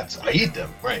 Cats, I eat them.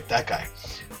 Right, that guy.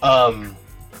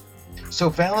 So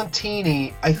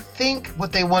Valentini, I think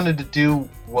what they wanted to do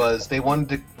was they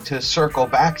wanted to circle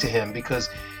back to him because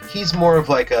he's more of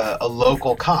like a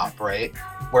local cop, right?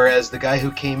 Whereas the guy who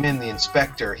came in, the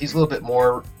inspector, he's a little bit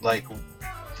more like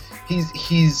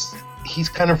he's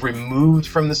kind of removed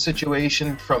from the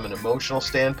situation from an emotional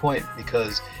standpoint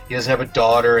because he doesn't have a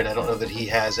daughter, and I don't know that he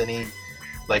has any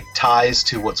like ties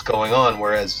to what's going on.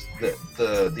 Whereas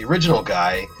the original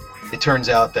guy, it turns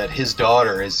out that his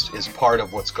daughter is part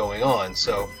of what's going on.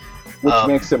 So Which Um,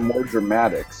 makes it more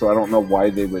dramatic, so I don't know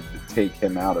why they would take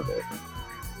him out of it.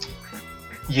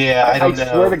 yeah, I don't know.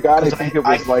 swear to God, I 'Cause think it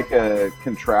was like a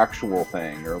contractual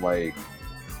thing or like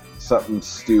something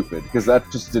stupid because that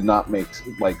just did not make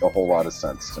like a whole lot of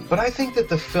sense to me. But I think that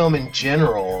the film in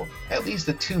general, at least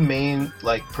the two main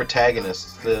like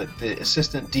protagonists, the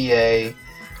assistant DA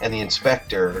and the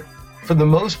inspector, for the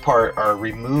most part are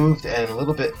removed and a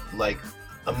little bit like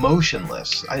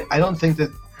emotionless. I don't think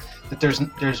that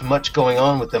there's much going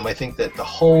on with them. I think that the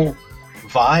whole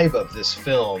vibe of this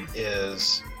film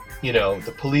is, you know,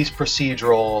 the police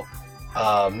procedural,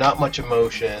 not much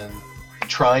emotion,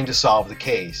 trying to solve the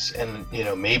case, and you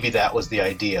know maybe that was the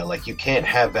idea. Like you can't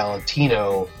have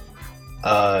Valentino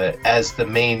as the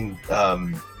main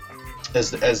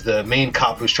as the main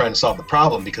cop who's trying to solve the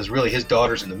problem because really his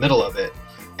daughter's in the middle of it,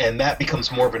 and that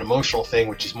becomes more of an emotional thing,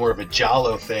 which is more of a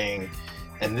giallo thing,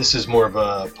 and this is more of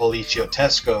a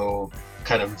Poliziotesco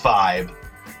kind of vibe.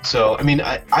 So I mean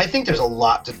I think there's a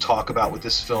lot to talk about with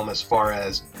this film as far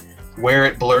as where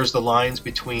it blurs the lines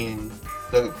between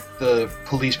the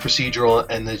police procedural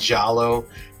and the giallo,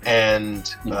 and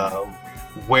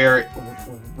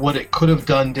what it could have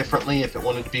done differently if it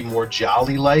wanted to be more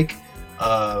jolly like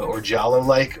or giallo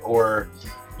like, or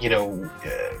you know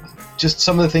just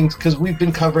some of the things, because we've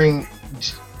been covering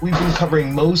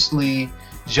mostly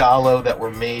giallo that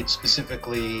were made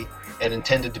specifically and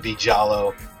intended to be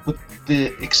giallo, with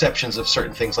the exceptions of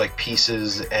certain things like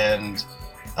Pieces and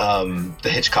the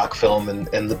Hitchcock film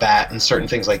and The Bat and certain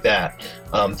things like that.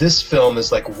 This film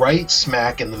is like right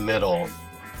smack in the middle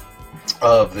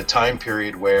of the time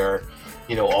period where,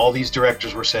 you know, all these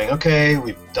directors were saying, okay,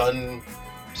 we've done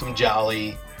some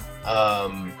jolly,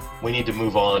 we need to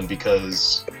move on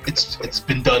because it's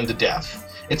been done to death.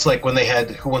 It's like when they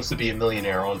had Who Wants to Be a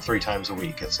Millionaire on 3 times a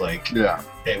week. It's like, Yeah.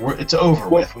 hey, it's over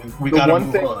Well, with. We the got to one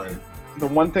move thing- on. The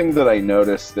one thing that I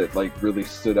noticed that like really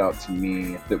stood out to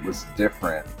me that was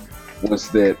different was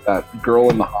that that girl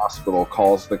in the hospital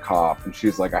calls the cop and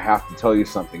she's like, I have to tell you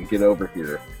something, get over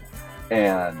here.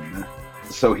 And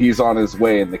so he's on his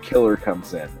way and the killer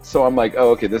comes in. So I'm like,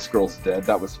 oh, okay, this girl's dead.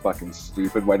 That was fucking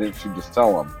stupid. Why didn't she just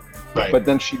tell him? Right. But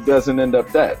then she doesn't end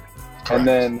up dead. Correct. And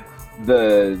then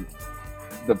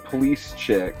the police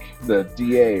chick, the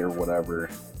DA or whatever,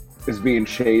 is being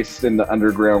chased in the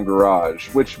underground garage,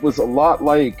 which was a lot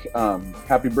like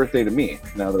Happy Birthday to Me,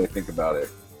 now that I think about it.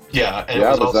 Yeah, and Yeah,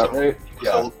 it was was that also right?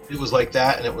 Yeah. it was like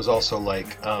that, and it was also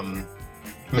like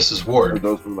Mrs. Or Ward,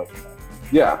 those were like,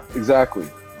 yeah, exactly.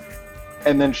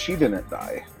 And then she didn't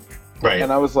die. right?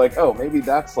 And I was like, oh, maybe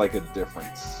that's like a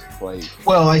difference. Like,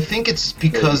 Well, I think it's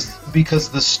because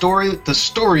the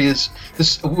story is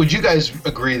this. Would you guys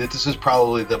agree that this is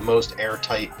probably the most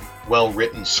airtight,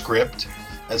 well-written script,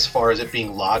 as far as it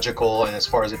being logical and as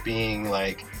far as it being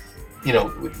like, you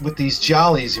know, with these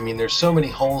jollies? I mean, there's so many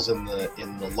holes in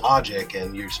the logic,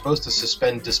 and you're supposed to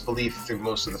suspend disbelief through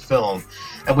most of the film.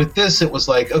 And with this, it was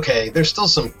like, okay, there's still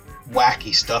some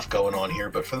wacky stuff going on here,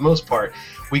 but for the most part,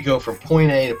 we go from point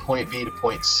A to point B to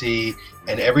point C,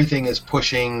 and everything is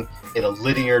pushing in a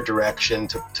linear direction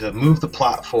to move the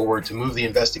plot forward, to move the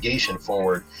investigation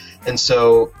forward. And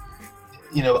so,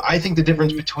 you know, I think the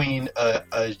difference between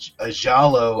a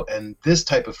giallo and this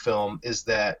type of film is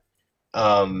that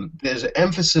there's an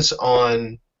emphasis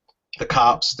on the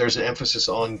cops. There's an emphasis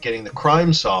on getting the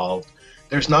crime solved.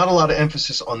 There's not a lot of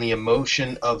emphasis on the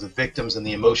emotion of the victims and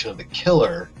the emotion of the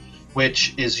killer,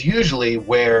 which is usually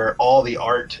where all the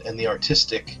art and the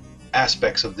artistic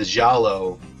aspects of the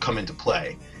giallo come into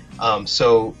play.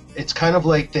 So it's kind of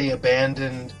like they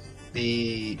abandoned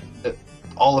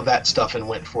all of that stuff and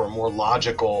went for a more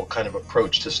logical kind of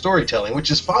approach to storytelling,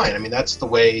 which is fine. I mean, that's the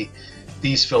way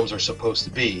these films are supposed to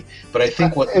be. But I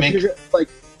think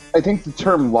I think the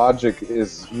term logic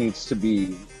needs to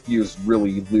be used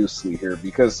really loosely here,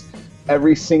 because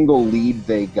every single lead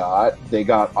they got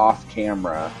off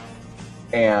camera,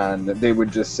 and they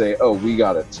would just say, "Oh, we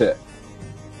got a tip,"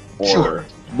 or sure,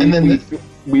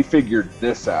 we figured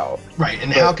this out. Right,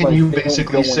 and how can you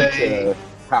basically say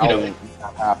how that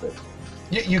happened?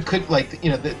 You could,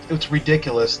 it's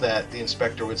ridiculous that the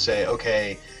inspector would say,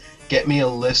 "Okay, get me a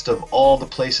list of all the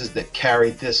places that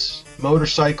carried this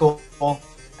motorcycle,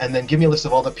 and then give me a list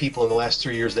of all the people in the last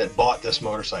 3 years that bought this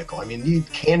motorcycle." I mean, you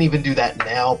can't even do that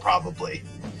now, probably,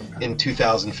 in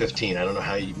 2015. I don't know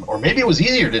how or maybe it was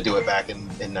easier to do it back in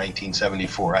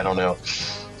 1974. I don't know.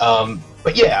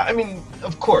 But yeah, I mean,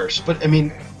 of course. But I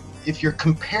mean, if you're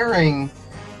comparing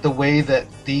the way that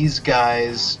these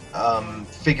guys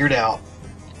figured out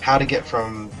how to get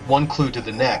from one clue to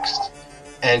the next,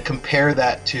 and compare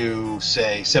that to,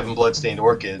 say, Seven Bloodstained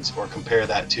Orchids, or compare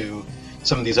that to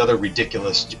some of these other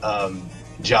ridiculous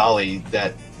Jolly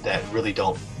that really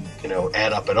don't,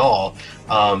 add up at all,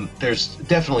 there's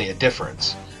definitely a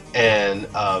difference. And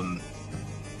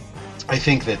I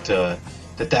think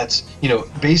that's,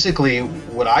 basically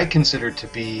what I consider to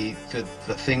be the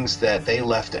things that they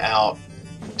left out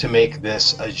to make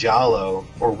this a giallo,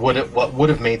 or what would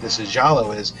have made this a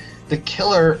giallo, is the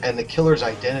killer and the killer's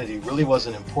identity really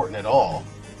wasn't important at all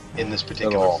in this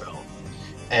particular film.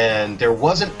 And there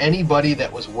wasn't anybody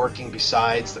that was working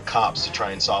besides the cops to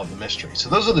try and solve the mystery. So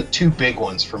those are the two big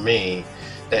ones for me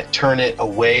that turn it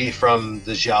away from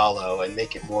the giallo and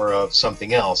make it more of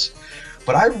something else.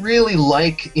 But I really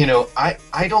like,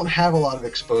 I don't have a lot of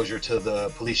exposure to the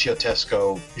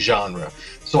poliziottesco genre.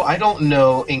 So I don't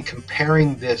know, in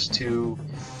comparing this to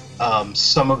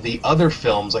some of the other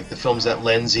films, like the films that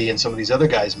Lenzi and some of these other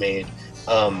guys made,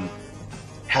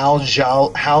 how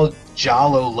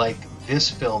giallo-like this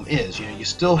film is. You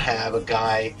still have a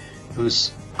guy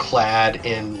who's clad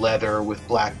in leather with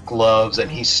black gloves, and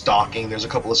he's stalking. There's a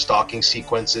couple of stalking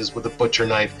sequences with a butcher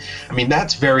knife. I mean,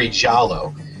 that's very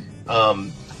giallo.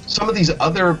 Some of these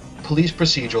other police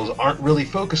procedurals aren't really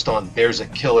focused on there's a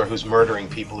killer who's murdering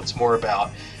people. It's more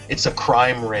about it's a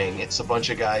crime ring. It's a bunch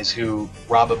of guys who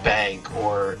rob a bank,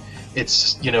 or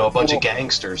it's a bunch of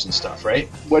gangsters and stuff, right?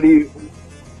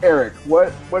 Eric,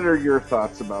 what are your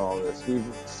thoughts about all this? We've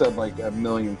said like a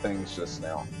million things just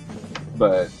now,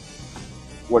 but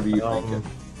what are you thinking?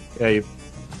 Yeah, you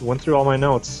went through all my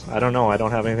notes. I don't know. I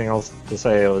don't have anything else to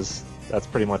say. That's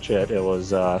pretty much it. It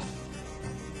was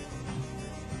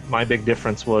my big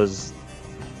difference was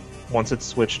once it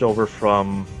switched over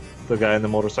from the guy in the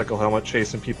motorcycle helmet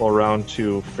chasing people around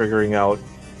to figuring out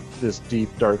this deep,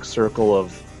 dark circle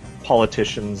of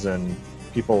politicians and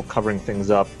people covering things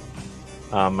up.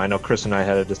 I know Chris and I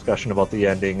had a discussion about the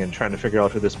ending and trying to figure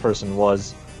out who this person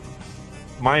was.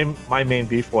 My main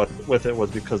beef with it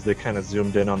was because they kind of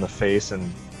zoomed in on the face and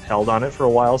held on it for a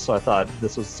while, so I thought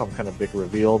this was some kind of big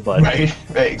reveal. But right,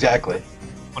 exactly.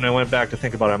 When I went back to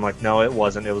think about it, I'm like, no, it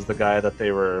wasn't. It was the guy that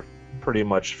they were pretty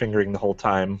much fingering the whole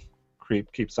time.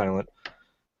 Keep silent.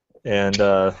 And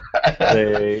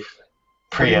they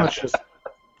pretty much just,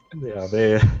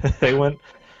 they went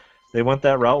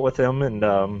that route with him, and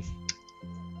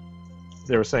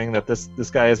they were saying that this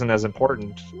guy isn't as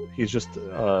important. He's just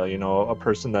a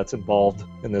person that's involved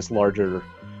in this larger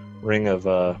ring of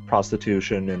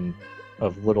prostitution and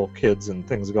of little kids and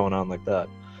things going on like that.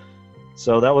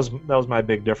 So that was my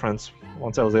big difference.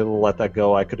 Once I was able to let that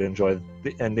go, I could enjoy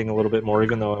the ending a little bit more,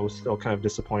 even though I was still kind of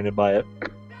disappointed by it.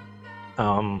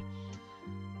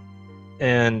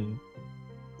 And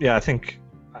yeah, I think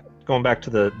going back to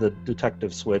the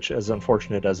detective switch, as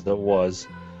unfortunate as it was,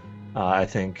 I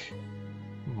think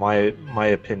my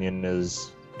opinion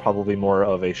is probably more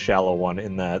of a shallow one,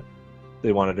 in that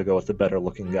they wanted to go with the better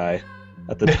looking guy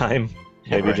at the time,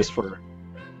 maybe right. Just for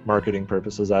marketing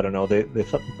purposes. I don't know. They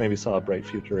maybe saw a bright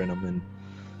future in him,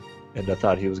 and I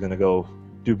thought he was going to go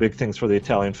do big things for the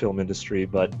Italian film industry,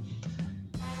 but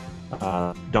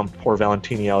dumped poor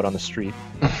Valentini out on the street.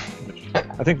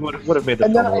 I think would have made the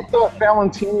film. And then I thought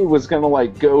Valentini was going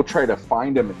to go try to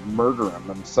find him and murder him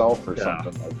himself or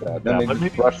something like that. Then they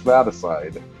just brushed that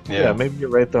aside. Yeah, maybe you're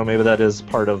right though. Maybe that is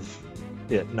part of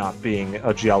it not being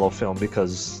a giallo film,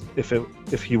 because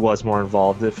if he was more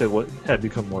involved, if it had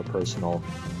become more personal.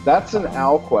 That's an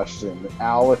Al question.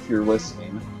 Al, if you're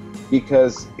listening,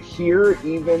 because here,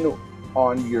 even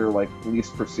on your like police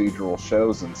procedural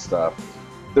shows and stuff,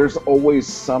 there's always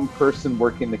some person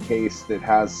working the case that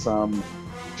has some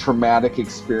traumatic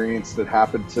experience that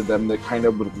happened to them that kind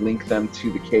of would link them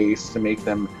to the case to make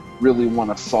them really want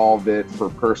to solve it for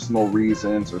personal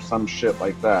reasons or some shit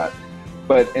like that.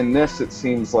 But in this, it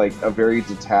seems like a very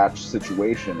detached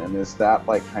situation. And is that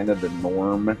like kind of the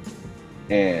norm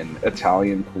in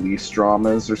Italian police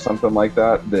dramas or something like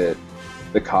that? That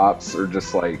the cops are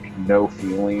just like no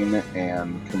feeling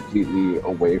and completely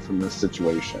away from the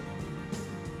situation?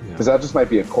 Because that just might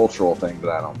be a cultural thing that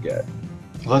I don't get.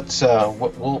 Let's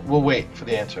we'll wait for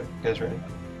the answer. You guys ready?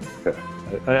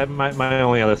 Okay. My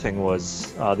only other thing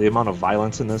was the amount of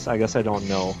violence in this. I guess I don't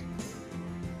know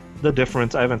the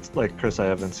difference. I haven't, like Chris, I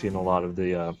haven't seen a lot of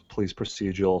the police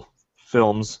procedural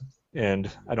films, and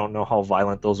I don't know how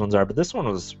violent those ones are. But this one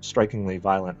was strikingly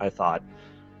violent, I thought.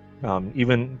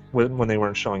 Even when they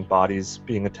weren't showing bodies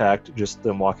being attacked, just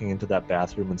them walking into that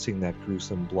bathroom and seeing that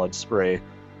gruesome blood spray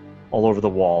all over the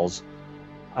walls.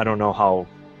 I don't know how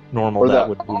normal that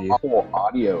would be. Awful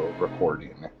audio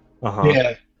recording. Uh-huh.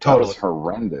 Yeah, totally. That was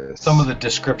horrendous. Some of the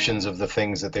descriptions of the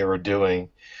things that they were doing.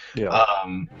 Yeah.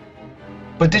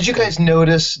 But did you guys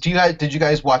notice? Did you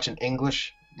guys watch an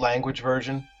English language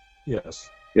version? Yes.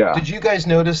 Yeah. Did you guys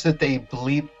notice that they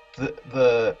bleeped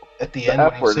the at the end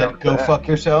when he F-word said "Go fuck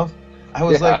yourself"? I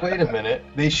was like, wait a minute.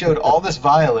 They showed all this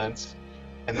violence,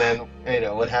 and then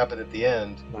what happened at the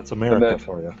end? That's America then-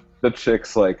 for you. The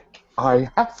chick's like, I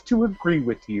have to agree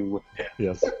with you.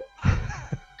 Yes.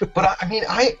 But I mean,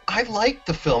 I liked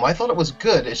the film. I thought it was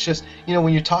good. It's just,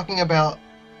 when you're talking about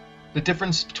the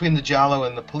difference between the giallo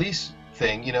and the police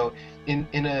thing,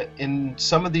 in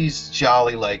some of these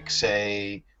gialli, like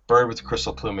say Bird with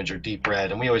Crystal Plumage or Deep Red,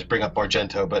 and we always bring up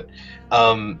Argento, but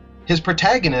his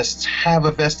protagonists have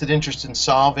a vested interest in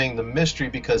solving the mystery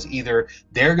because either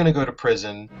they're going to go to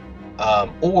prison,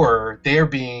 or they're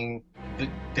being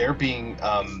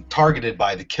targeted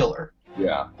by the killer.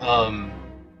 Yeah.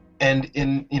 And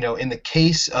in the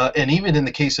case, and even in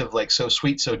the case of like So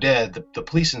Sweet So Dead, the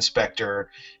police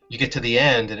inspector, you get to the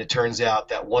end and it turns out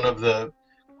that one of the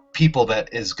people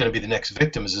that is going to be the next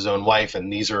victim is his own wife,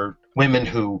 and these are women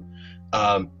who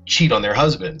cheat on their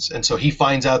husbands, and so he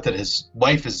finds out that his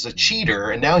wife is a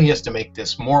cheater, and now he has to make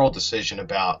this moral decision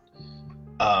about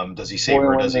does he save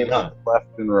her or does he not? Left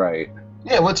and right.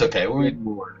 Yeah, well, it's okay. Good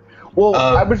Lord. Well,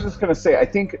 I was just going to say, I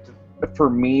think for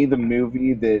me, the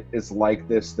movie that is like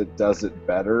this that does it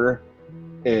better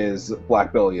is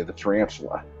Black Belly of the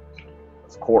Tarantula,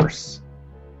 of course.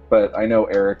 But I know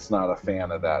Eric's not a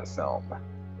fan of that film.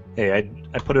 Hey,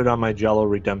 I put it on my Jello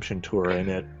Redemption tour, and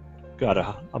it got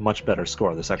a much better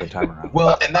score the second time around.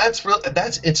 Well, and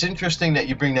it's interesting that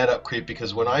you bring that up, Creep,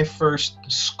 because when I first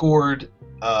scored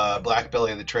Black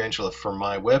Belly of the Tarantula for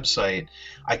my website,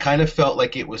 I kind of felt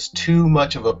like it was too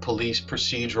much of a police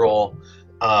procedural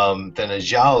than a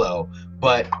giallo,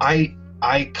 but I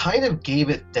kind of gave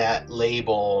it that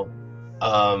label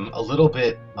a little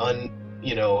bit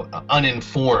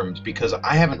uninformed, because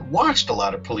I haven't watched a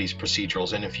lot of police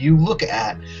procedurals, and if you look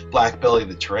at Black Belly of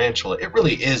the Tarantula, it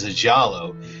really is a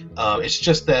giallo. It's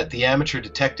just that the amateur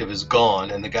detective is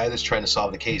gone, and the guy that's trying to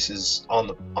solve the case is on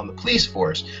the police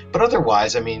force. But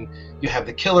otherwise, I mean, you have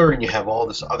the killer, and you have all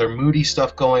this other moody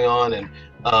stuff going on, and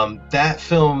that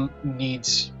film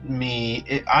needs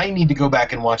me. I need to go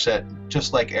back and watch that,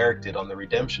 just like Eric did on the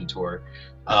Redemption tour.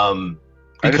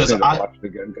 Because I watch it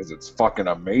again because it's fucking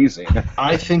amazing.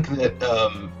 I think that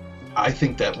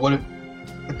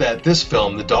that this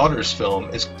film, the Daughters film,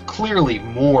 is clearly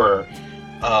more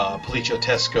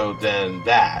Poliziottesco than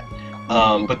that.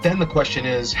 But then the question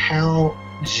is, how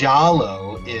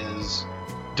giallo is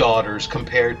Daughters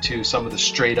compared to some of the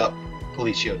straight up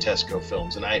Poliziottesco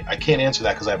films? And I can't answer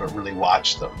that because I haven't really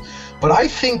watched them. But I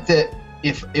think that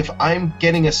if I'm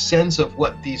getting a sense of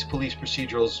what these police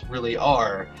procedurals really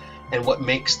are, and what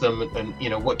makes them,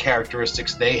 and what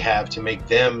characteristics they have to make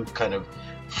them kind of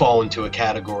fall into a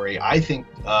category, I think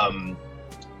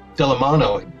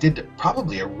Delamano did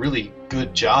probably a really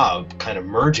good job kind of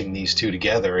merging these two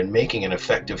together and making an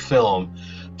effective film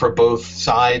for both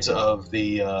sides of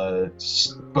the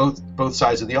both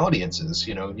sides of the audiences.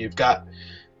 You've got,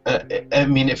 I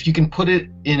mean, if you can put it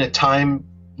in a time,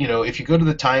 if you go to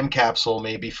the time capsule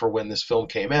maybe for when this film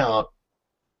came out,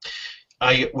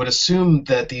 I would assume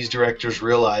that these directors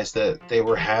realized that they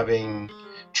were having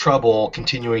trouble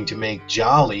continuing to make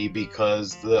Jolly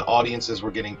because the audiences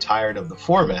were getting tired of the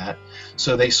format,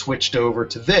 so they switched over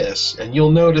to this. And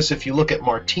you'll notice if you look at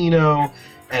Martino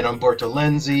and Umberto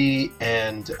Lenzi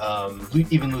and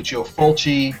even Lucio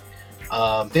Fulci,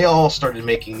 they all started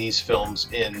making these films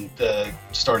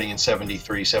starting in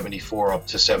 73, 74 up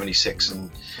to 76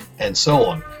 and so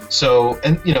on. So,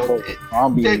 and you know,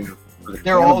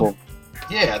 they're all,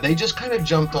 yeah, they just kind of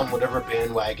jumped on whatever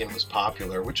bandwagon was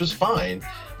popular, which was fine.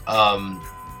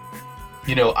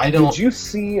 You know, I don't. Did you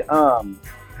see?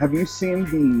 Have you seen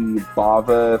the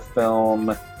Bava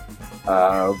film,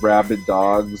 Rabid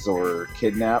Dogs or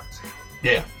Kidnapped?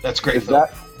 Yeah, that's a great film.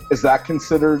 Is that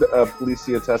considered a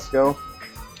Poliziottesco?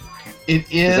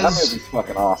 It is. That movie's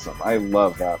fucking awesome. I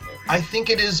love that movie. I think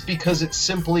it is because it's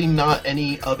simply not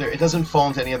any other. It doesn't fall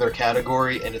into any other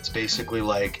category, and it's basically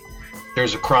like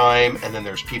there's a crime, and then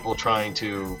there's people trying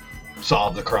to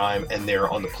solve the crime, and they're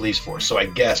on the police force. So I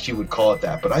guess you would call it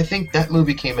that. But I think that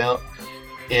movie came out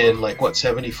in like what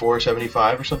 74,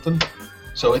 75 or something.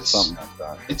 So it's something like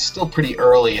that. It's still pretty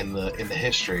early in the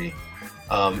history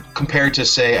compared to,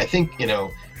 say, I think, you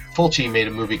know, Fulci made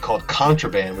a movie called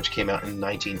Contraband, which came out in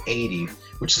 1980,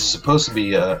 which is supposed to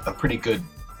be a pretty good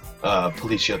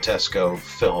Poliziottesco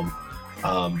film.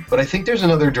 But I think there's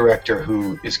another director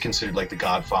who is considered like the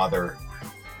godfather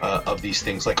of these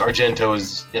things. Like Argento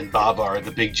and Bava are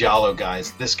the big Giallo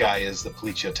guys. This guy is the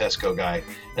Poliziottesco guy,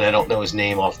 and I don't know his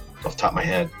name off the top of my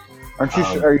head. Aren't you?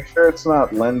 Are you sure it's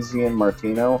not Lenzi and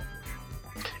Martino?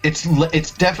 It's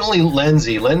definitely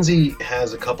Lenzi. Lenzi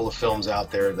has a couple of films out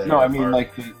there that. No, I mean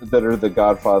like that are the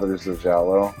godfathers of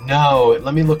Giallo. No,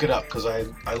 let me look it up because I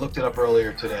looked it up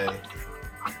earlier today.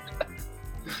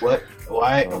 What?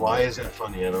 Why is that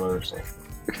funny? I don't understand.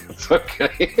 It's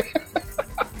okay.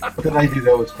 What did I do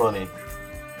that was funny?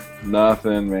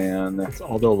 Nothing, man. It's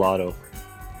Aldo Lotto.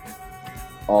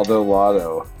 Aldo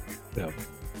Lotto. Yeah.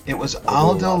 It was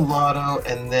Aldo Lotto,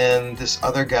 and then this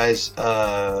other guy's.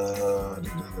 No,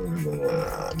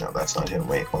 that's not him.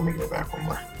 Wait, let me go back one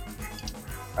more.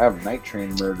 I have Night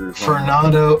Train Murders.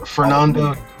 Fernando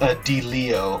Di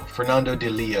Leo. Fernando Di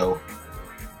Leo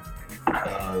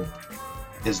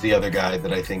is the other guy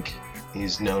that I think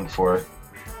he's known for.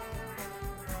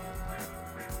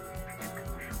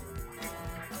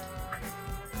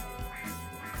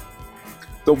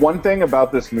 The one thing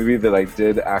about this movie that I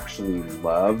did actually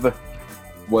love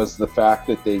was the fact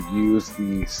that they used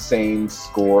the same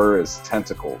score as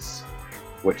Tentacles,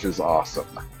 which is awesome.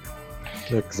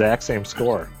 The exact same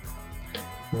score.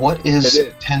 What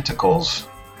is Tentacles?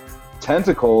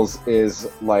 Tentacles is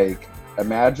like,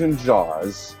 imagine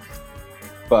Jaws,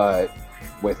 but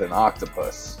with an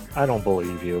octopus. I don't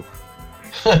believe you.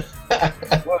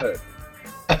 What?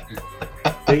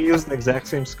 They used the exact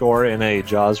same score in a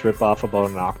Jaws ripoff about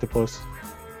an octopus.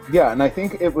 Yeah, and I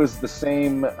think it was the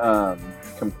same.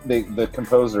 The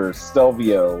composer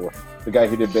Stelvio, the guy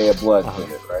who did Bay of Blood, did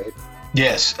it, right?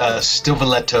 Yes,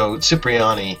 Stilvaletto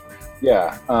Cipriani.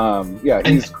 Yeah,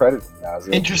 he's credited as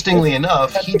it. Interestingly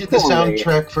enough, he did the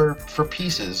soundtrack for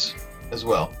Pieces as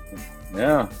well.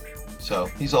 Yeah. So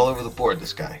he's all over the board,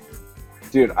 this guy.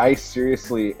 Dude, I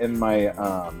seriously, in my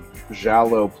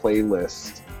Giallo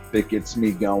playlist that gets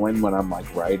me going when I'm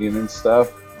like writing and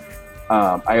stuff,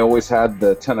 I always had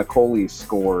the Tentacoli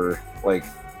score like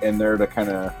in there to kind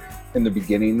of, in the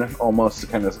beginning almost, to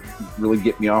kind of really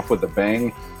get me off with a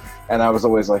bang. And I was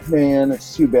always like, man,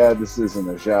 it's too bad this isn't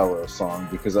a Giallo song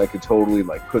because I could totally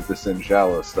like put this in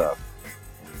Giallo stuff.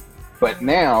 But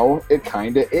now it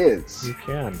kind of is. You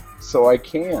can. So I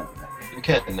can. You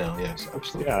can now, yes,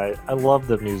 absolutely. Yeah, I love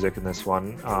the music in this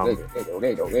one. I mean,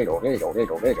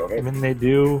 they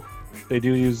do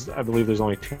use, I believe there's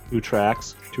only 2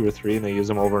 tracks, 2 or 3, and they use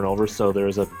them over and over, so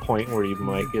there's a point where you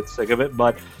might get sick of it,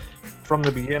 but from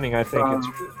the beginning, I think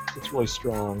it's really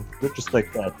strong. They're just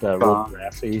like that real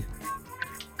brassy.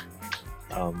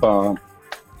 I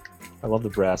love the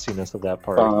brassiness of that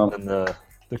part, and the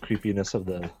creepiness of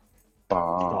the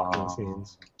stalking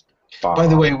scenes. By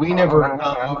the way, we never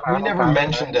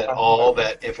mentioned at all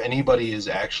that if anybody is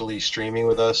actually streaming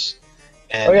with us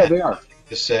and they are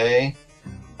to say,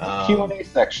 Q&A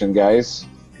section, guys.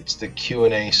 It's the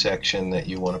Q&A section that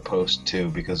you want to post to,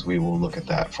 because we will look at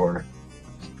that for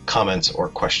comments or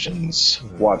questions.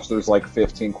 Watch, there's like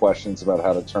 15 questions about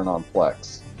how to turn on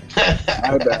Plex.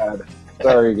 My bad.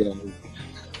 Sorry again.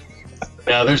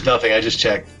 No, there's nothing. I just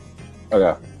checked.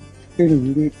 Okay.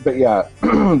 But yeah,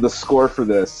 the score for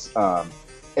this,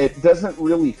 it doesn't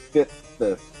really fit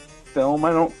the film,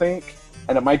 I don't think.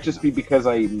 And it might just be because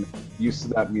I'm used to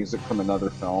that music from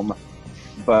another film.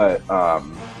 But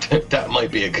that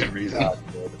might be a good reason.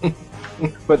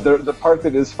 But the part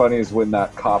that is funny is when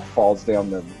that cop falls down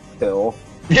the hill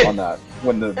on that,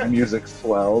 when the music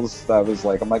swells. That was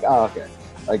like, I'm like, okay,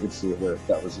 I could see where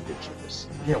that was a good choice.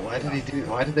 Yeah, why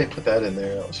did they put that in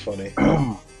there? That was funny.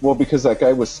 Well, because that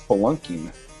guy was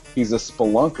spelunking. He's a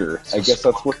spelunker. I guess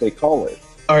that's what they call it.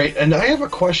 All right, and I have a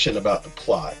question about the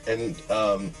plot, and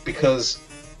because,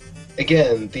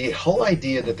 again, the whole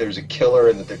idea that there's a killer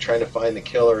and that they're trying to find the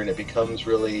killer, and it becomes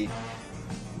really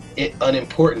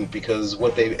unimportant because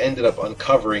what they've ended up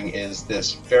uncovering is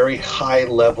this very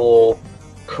high-level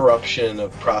corruption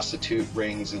of prostitute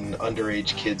rings and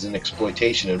underage kids and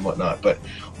exploitation and whatnot. But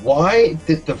why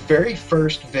did the very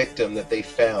first victim that they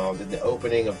found in the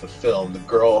opening of the film, the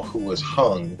girl who was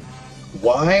hung,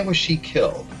 why was she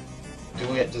killed?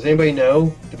 Does anybody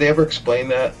know? Did they ever explain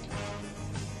that?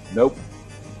 Nope.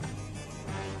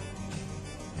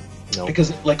 No.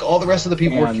 Because like all the rest of the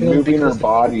people were And killed moving her because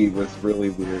body was really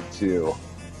weird too.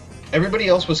 everybody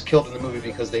else was killed in the movie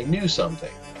because they knew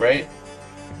something, right?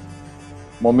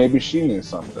 Well, maybe she knew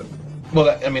something. Well,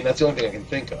 that's the only thing I can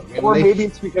think of. I mean, Or maybe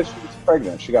it's because she was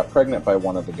pregnant. She got pregnant by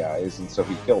one of the guys, and so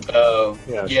he killed her. Oh,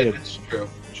 Yeah, yeah, that's true.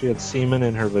 She had semen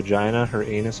in her vagina, her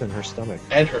anus, and her stomach.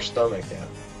 And her stomach, yeah.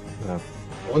 Yeah.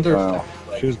 I wonder Wow. if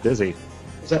that, She was busy.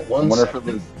 is that I one wonder if it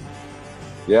second? was.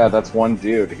 Yeah, that's one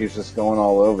dude. He's just going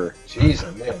all over. Jeez,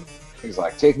 man. He's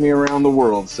like, "Take me around the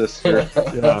world, sister."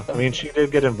 Yeah, I mean, she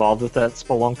did get involved with that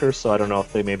spelunker, so I don't know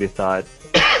if they maybe thought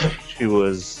she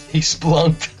was. He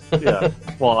splunked. Yeah.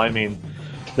 Well, I mean,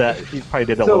 that he probably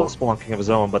did a So- little spelunking of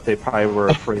his own, but they probably were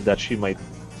afraid that she might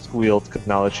squeal because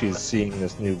now that she's seeing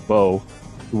this new beau,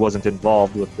 who wasn't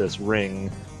involved with this ring,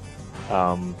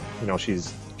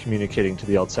 she's communicating to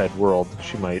the outside world.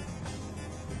 She might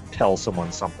tell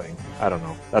someone something. I don't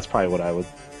know. That's probably what I would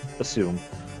assume.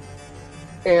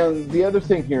 And the other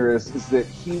thing here is that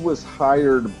he was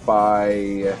hired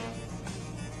by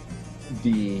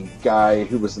the guy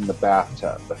who was in the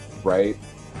bathtub, right?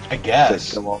 I To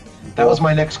guess. kill all the people. That was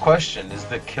my next question. Is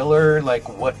the killer, like,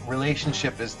 what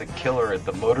relationship is the killer,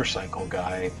 the motorcycle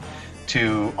guy,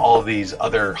 to all of these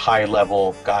other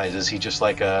high-level guys? Is he just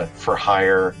like a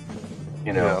for-hire,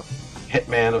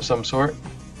 hitman of some sort?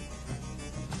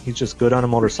 He's just good on a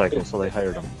motorcycle, so they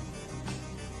hired him.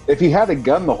 If he had a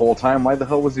gun the whole time, why the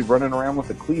hell was he running around with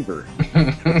a cleaver?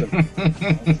 Yeah,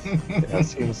 it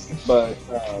seems. But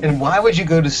And why would you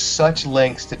go to such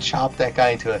lengths to chop that guy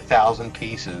into 1,000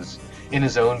 pieces in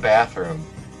his own bathroom?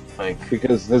 Like,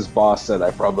 because his boss said,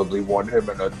 I probably want him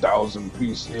in 1,000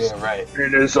 pieces yeah, right.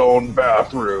 in his own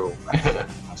bathroom.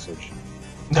 Message.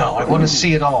 No, I want to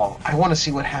see it all. I want to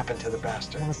see what happened to the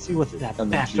bastard. I want to see what that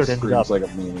And then she bastard ended up. screams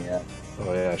like a maniac.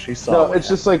 Oh yeah, she saw. No, what it's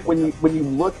just like when you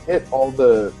look at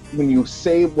when you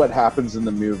say what happens in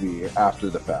the movie after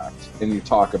the fact and you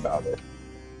talk about it,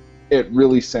 it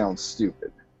really sounds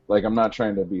stupid. Like, I'm not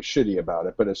trying to be shitty about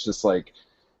it, but it's just like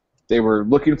they were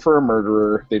looking for a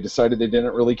murderer. They decided they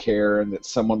didn't really care and that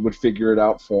someone would figure it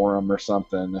out for them or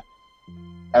something.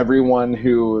 Everyone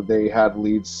who they had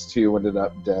leads to ended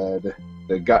up dead.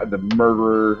 The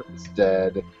murderer is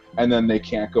dead, and then they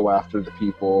can't go after the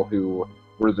people who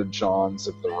were the Johns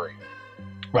of the ring.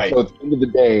 Right. So at the end of the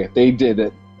day, they did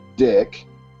it, Dick.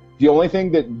 The only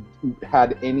thing that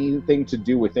had anything to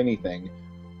do with anything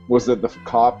was that the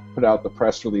cop put out the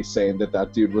press release saying that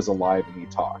that dude was alive and he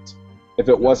talked. If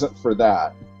it wasn't for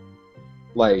that,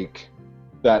 like,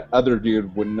 that other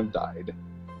dude wouldn't have died.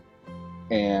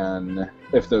 And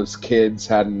if those kids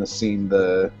hadn't seen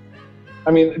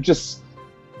just,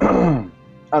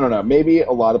 I don't know, maybe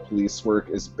a lot of police work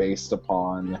is based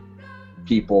upon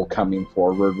people coming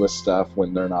forward with stuff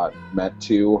when they're not meant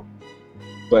to.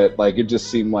 But, like, it just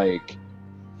seemed like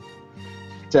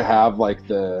to have, like,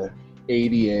 the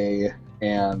ADA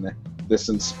and this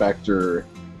inspector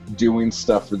doing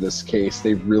stuff for this case,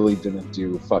 they really didn't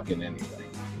do fucking anything.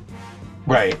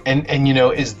 Right, and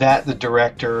is that the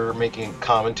director making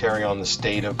commentary on the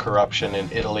state of corruption in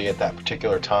Italy at that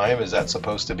particular time? Is that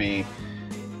supposed to be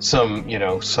some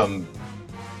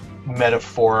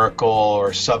metaphorical or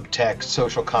subtext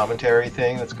social commentary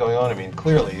thing that's going on? I mean,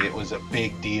 clearly it was a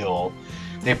big deal.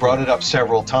 They brought it up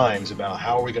several times about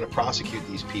how are we going to prosecute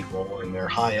these people, and they're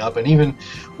high up. And even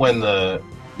when the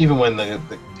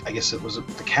I guess it was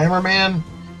the cameraman,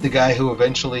 the guy who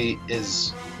eventually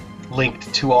is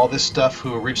linked to all this stuff,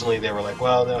 who originally they were like,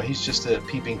 well, no, he's just a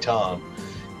peeping Tom.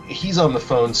 He's on the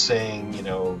phone saying,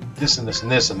 this and this and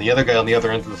this, and the other guy on the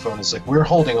other end of the phone is like, we're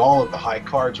holding all of the high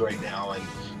cards right now, and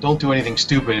don't do anything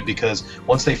stupid, because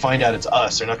once they find out it's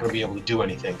us, they're not going to be able to do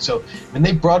anything. So, and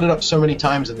they brought it up so many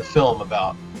times in the film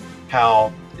about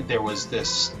how there was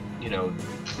this,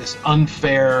 this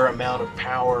unfair amount of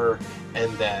power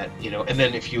and that, and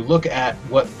then if you look at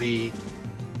what the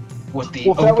Well, if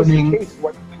that was the opening, case,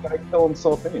 why did the guy kill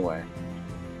himself anyway?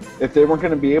 If they weren't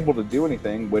going to be able to do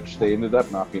anything, which they ended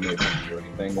up not being able to do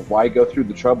anything, why go through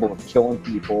the trouble of killing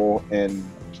people and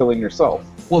killing yourself?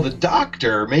 well,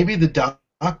 maybe the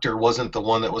doctor wasn't the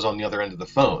one that was on the other end of the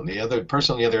phone. The other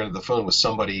person on the other end of the phone was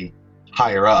somebody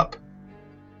higher up.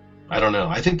 I don't know.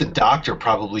 I think the doctor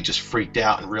probably just freaked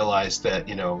out and realized that,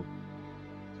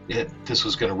 this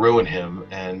was going to ruin him,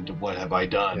 and what have I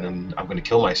done? Yeah. And I'm going to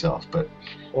kill myself. But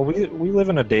Well, we live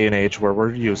in a day and age where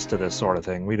we're used to this sort of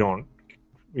thing. We don't,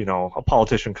 a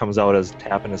politician comes out as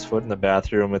tapping his foot in the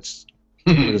bathroom. We're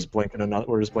just blinking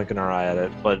our eye at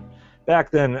it. But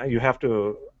back then, you have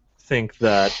to think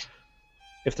that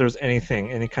if there's any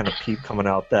kind of peep coming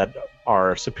out, that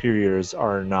our superiors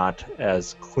are not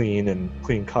as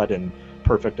clean cut and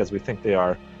perfect as we think they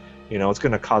are. It's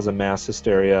going to cause a mass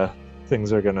hysteria.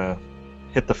 Things are going to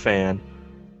hit the fan.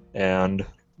 And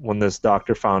when this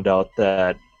doctor found out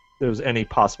that there was any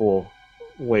possible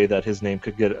way that his name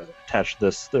could get attached to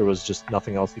this, there was just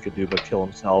nothing else he could do but kill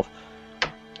himself.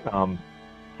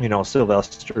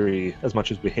 Silvestri, as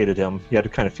much as we hated him, he had to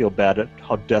kind of feel bad at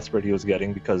how desperate he was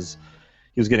getting, because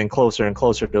he was getting closer and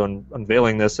closer to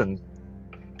unveiling this, and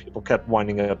people kept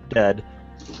winding up dead.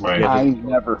 right. I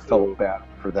never felt bad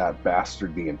for that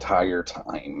bastard the entire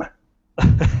time.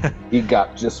 He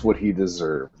got just what he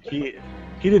deserved. He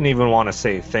didn't even want to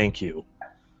say thank you.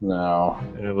 No.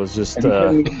 And it was just And he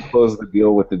couldn't even close the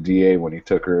deal with the DA when he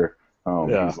took her home.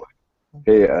 Yeah. He's like,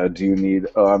 hey, do you need...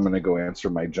 Oh, I'm going to go answer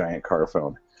my giant car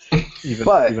phone.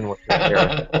 even with the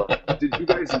hair. Did you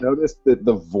guys notice that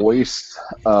the voice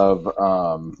of,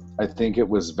 I think it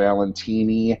was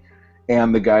Valentini,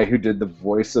 and the guy who did the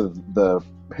voice of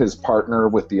his partner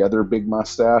with the other big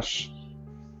mustache,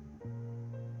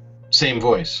 Same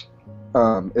voice.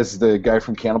 is the guy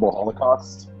from Cannibal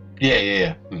Holocaust?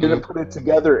 Yeah. Mhm. Didn't put it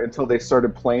together until they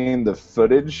started playing the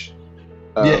footage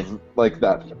of like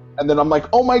that, and then I'm like,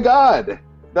 oh my god,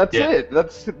 that's Yeah. it.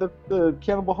 That's the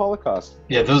Cannibal Holocaust.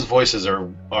 Yeah, those voices are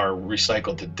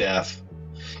recycled to death.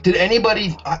 Did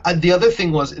anybody... the other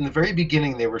thing was, in the very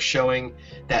beginning, they were showing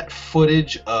that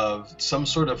footage of some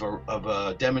sort of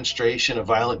a demonstration, a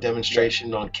violent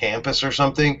demonstration on campus or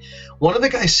something. One of the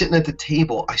guys sitting at the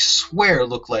table, I swear,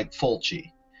 looked like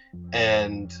Fulci.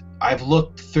 And I've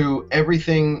looked through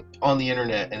everything on the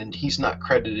internet, and he's not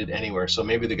credited anywhere. So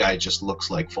maybe the guy just looks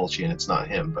like Fulci, and it's not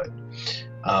him. But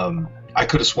I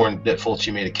could have sworn that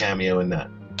Fulci made a cameo in that.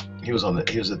 He was on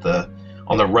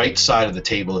the right side of the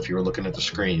table if you were looking at the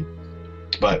screen.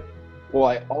 But Well,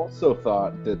 I also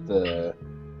thought that the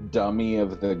dummy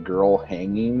of the girl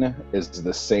hanging is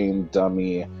the same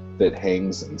dummy that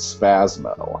hangs in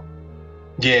Spasmo.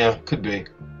 yeah, could be.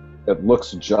 It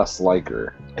looks just like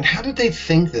her. And how did they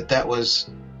think that was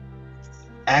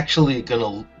actually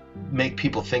gonna make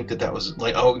people think that was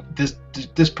like, oh,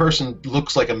 this person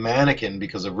looks like a mannequin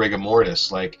because of rigor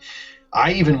mortis? Like,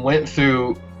 I even went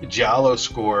through Giallo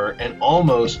Score and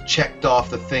almost checked off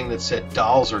the thing that said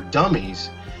dolls or dummies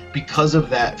because of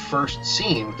that first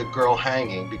scene with the girl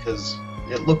hanging, because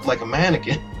it looked like a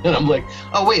mannequin. And I'm like,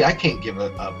 oh wait, I can't give a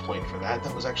point for that.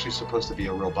 That was actually supposed to be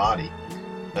a real body.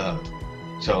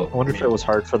 So I wonder if it was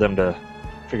hard for them to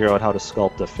figure out how to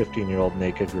sculpt a 15-year-old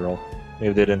naked girl.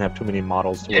 Maybe they didn't have too many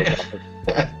models to work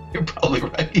Yeah. You're probably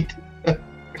right. so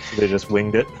they just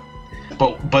winged it.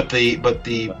 But the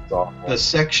That's awful. the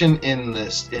section in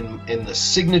the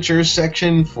signatures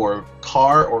section for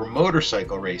car or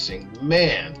motorcycle racing,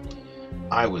 man,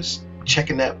 I was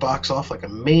checking that box off like a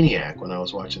maniac when I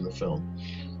was watching the film.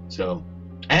 So,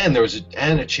 and there was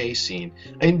a chase scene.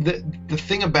 I mean, the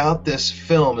thing about this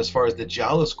film, as far as the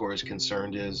Giallo Score is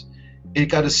concerned, is it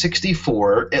got a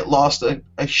 64. It lost a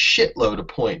shitload of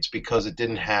points because it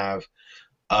didn't have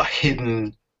a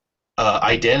hidden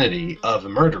identity of a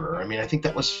murderer. I mean, I think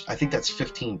that's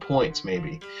 15 points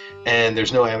maybe, and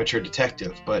there's no amateur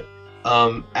detective. But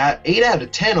at 8 out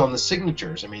of 10 on the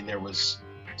signatures, I mean, there was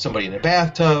somebody in a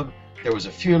bathtub, there was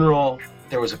a funeral,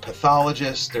 there was a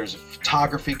pathologist, there's a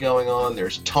photography going on,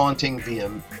 there's taunting via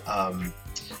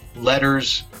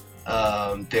letters,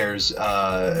 there's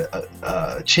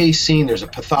a chase scene, there's a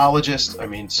pathologist. I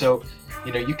mean, so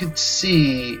you could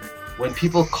see when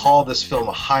people call this film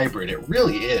a hybrid, it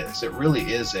really is. It really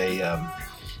is a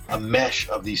mesh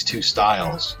of these two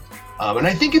styles, and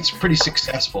I think it's pretty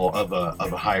successful of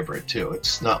a hybrid too.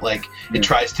 It's not like it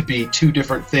tries to be two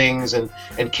different things and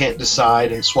can't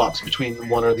decide and swaps between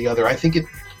one or the other. I think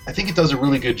it does a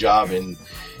really good job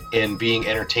in being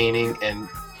entertaining and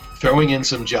throwing in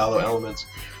some Giallo elements.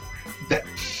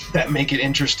 that make it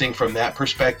interesting from that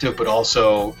perspective, but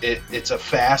also it's a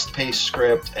fast-paced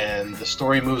script and the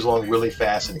story moves along really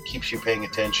fast and it keeps you paying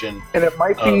attention. And it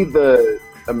might be the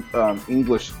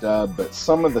English dub, but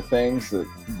some of the things that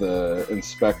the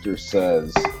inspector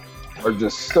says are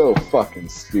just so fucking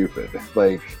stupid.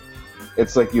 Like,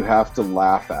 it's like you have to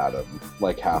laugh at him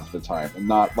like half the time, and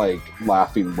not like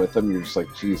laughing with him. You're just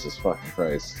like, Jesus fucking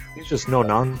Christ. He's just no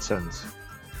nonsense.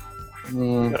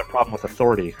 Mm. Got a problem with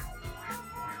authority.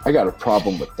 I got a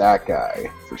problem with that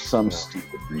guy for some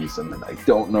stupid reason, and I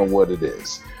don't know what it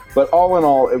is. But all in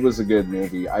all, it was a good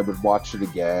movie. I would watch it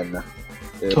again.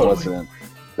 It wasn't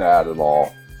bad at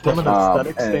all. From an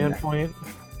aesthetic and standpoint,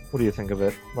 what do you think of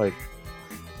it? Like,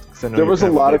 'cause I know there you're was a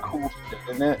kind of lot big- of cool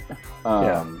shit in it,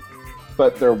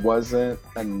 but there wasn't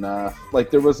enough.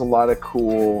 Like, there was a lot of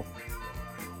cool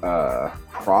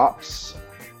props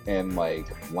and like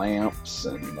lamps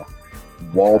and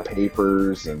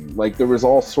wallpapers, and like there was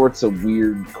all sorts of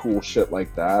weird cool shit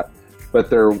like that, but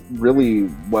there really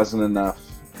wasn't enough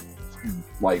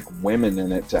like women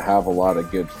in it to have a lot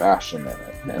of good fashion in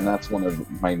it, and that's one of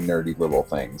my nerdy little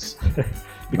things.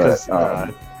 because but,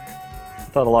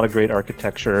 I thought a lot of great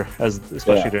architecture,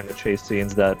 especially during the chase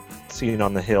scenes. That scene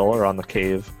on the hill or on the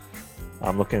cave,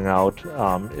 looking out,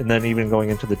 and then even going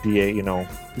into the DA. You know,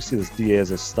 you see this DA as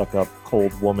a stuck-up,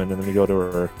 cold woman, and then we go to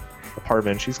her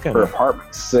apartment. She's kind Her of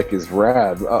apartment's sick as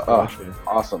rad.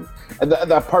 Awesome. And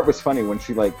that part was funny when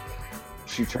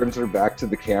she turns her back to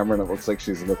the camera and it looks like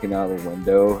she's looking out a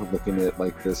window, looking at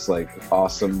like this like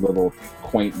awesome little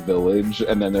quaint village,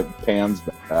 and then it pans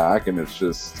back and it's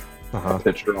just a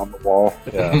picture on the wall.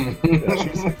 Yeah,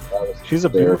 she's a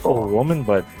beautiful woman,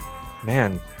 but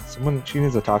man, she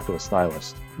needs to talk to a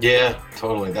stylist. Yeah,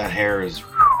 totally. That hair is,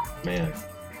 man.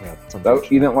 Yeah,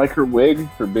 You didn't like her wig,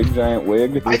 her big giant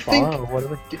wig? I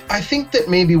think that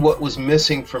maybe what was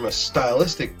missing from a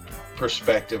stylistic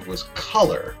perspective was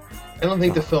color. I don't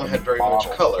think the film had very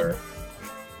much color,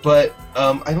 but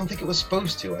I don't think it was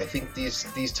supposed to. I think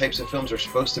these types of films are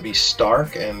supposed to be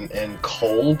stark and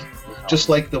cold, just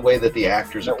like the way that the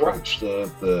actors approach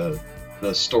the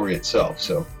story itself.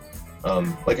 So,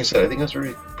 like I said, I think it was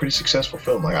a pretty successful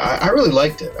film. Like I really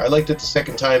liked it. I liked it the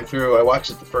second time through. I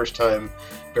watched it the first time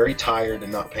very tired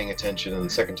and not paying attention, and the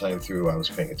second time through I was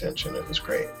paying attention. It was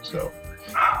great. So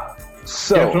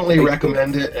definitely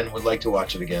recommend it and would like to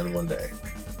watch it again one day.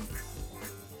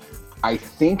 I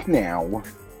think now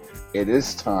it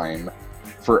is time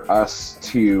for us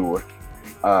to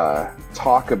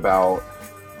talk about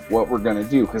what we're going to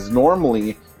do, because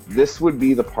normally this would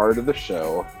be the part of the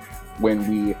show when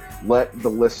we let the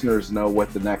listeners know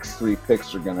what the next 3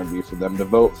 picks are going to be for them to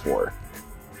vote for.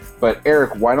 But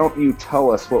Eric, why don't you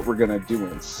tell us what we're going to do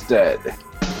instead?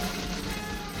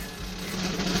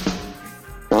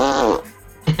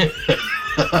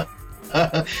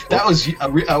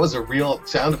 That was a real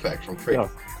sound effect from Craig.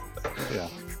 Yeah.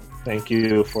 Thank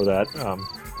you for that.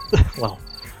 Well,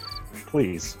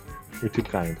 please, you're too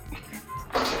kind.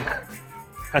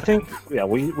 I think,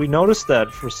 we noticed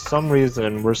that for some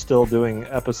reason we're still doing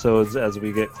episodes as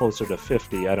we get closer to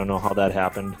 50. I don't know how that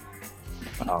happened.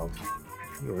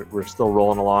 We're still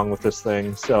rolling along with this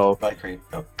thing, so... Bye, Creed.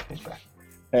 Oh, he's back.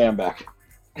 Hey, I'm back.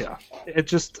 Yeah. It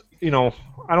just, I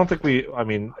don't think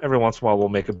every once in a while we'll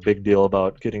make a big deal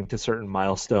about getting to certain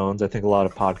milestones. I think a lot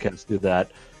of podcasts do that.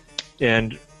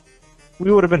 And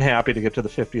we would have been happy to get to the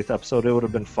 50th episode. It would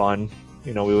have been fun.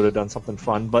 We would have done something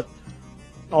fun. But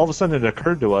all of a sudden it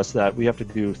occurred to us that we have to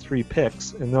do 3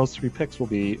 picks, and those 3 picks will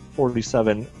be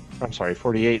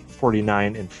 48,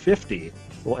 49, and 50.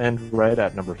 We'll end right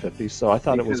at number 50. So I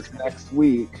thought because it was... next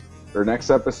week, or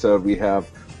next episode, we have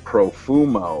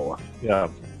Profumo. Yeah.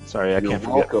 Sorry, I You're can't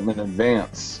forget. welcome in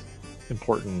advance.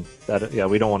 Important that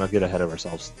we don't want to get ahead of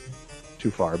ourselves too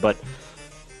far, but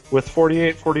with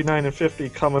 48, 49, and 50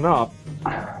 coming up,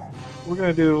 we're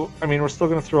going to do, we're still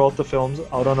going to throw out the films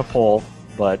out on a poll,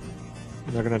 but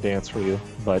they're going to dance for you.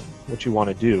 But what you want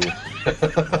to do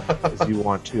is you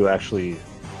want to actually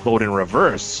vote in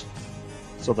reverse.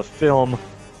 So the film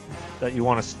that you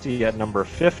want to see at number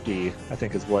 50, I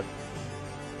think, is what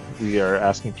we are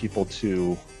asking people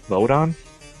to vote on.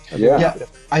 Yeah.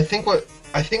 I think what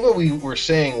we were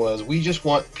saying was we just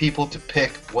want people to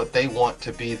pick what they want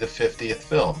to be the 50th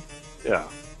film. Yeah.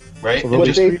 Right? So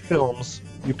those are 3 films.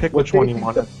 You pick which one you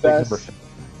want.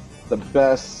 The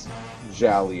best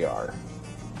Jaliar.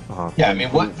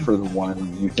 Yeah, what for the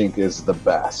one you think is the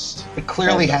best? It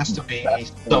clearly has to be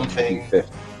something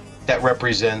that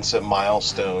represents a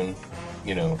milestone,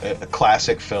 a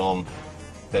classic film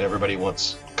that everybody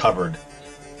wants covered.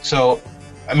 So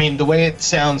I mean, the way it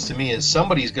sounds to me is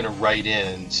somebody's going to write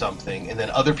in something, and then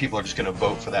other people are just going to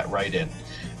vote for that write-in.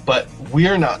 But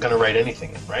we're not going to write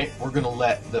anything in, right? We're going to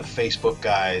let the Facebook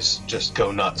guys just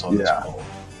go nuts on this poll.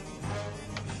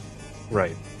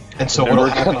 Right. And so what'll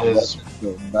happen is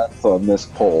go nuts on this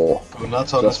poll. go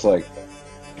nuts on Just this. like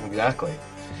Exactly.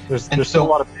 There's And still so- a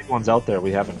lot of big ones out there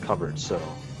we haven't covered, so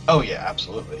Oh yeah,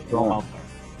 absolutely. throw 'em out there.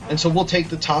 And so we'll take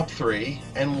the top 3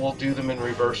 and we'll do them in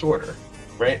reverse order,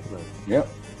 right? Yep.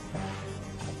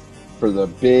 For the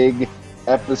big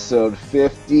episode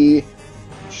 50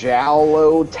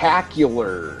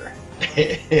 Jallo-tacular.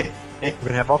 We're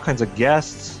gonna have all kinds of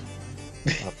guests,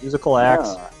 musical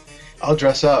acts. Yeah. I'll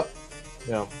dress up.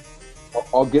 Yeah,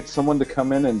 I'll get someone to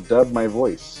come in and dub my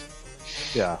voice.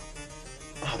 yeah.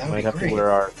 Oh, that We would might be have great. to wear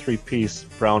our 3-piece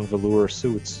brown velour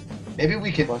suits. Maybe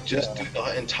we could Fuck just yeah. do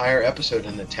the entire episode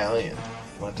in Italian.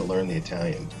 We'll have to learn the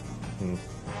Italian.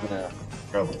 Yeah.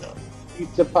 Probably not.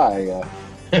 Pizza pie.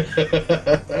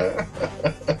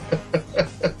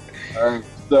 Alright,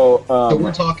 so, So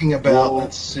we're talking about, well-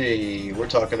 let's see, we're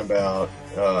talking about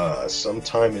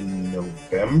sometime in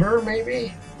November,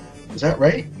 maybe? Is that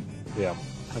right? Yeah,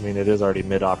 I mean it is already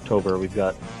mid-October. We've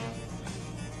got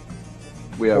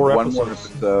we have 4 one more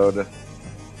episodes. episode.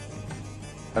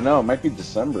 I know, it might be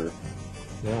December.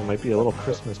 it might be a little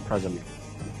Christmas present.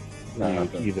 for you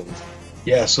Okay. heathens.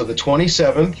 Yeah, so the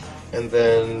 27th, and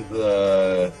then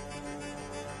the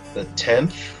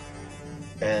 10th,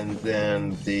 and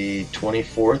then the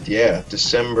 24th. Yeah,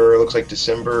 December, looks like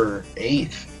December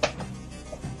 8th.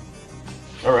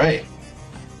 All right.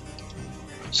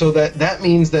 So that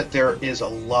means that there is a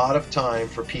lot of time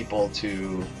for people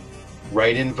to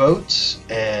write in votes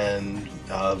and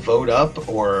vote up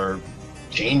or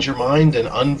change your mind and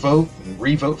unvote and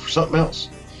revote for something else.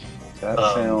 That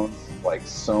sounds like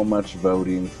so much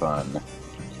voting fun.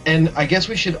 And I guess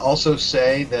we should also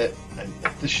say that, and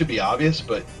this should be obvious,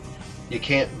 but you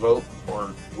can't vote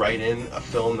or write in a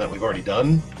film that we've already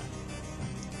done,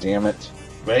 Damn it.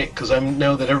 right? Because I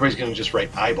know that everybody's going to just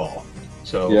write eyeball.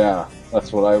 So Yeah,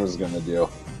 that's what I was gonna do.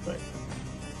 Right.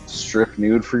 Strip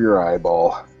nude for your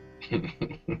eyeball. Yeah.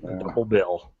 Double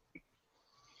bill.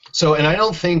 So, and I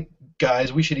don't think,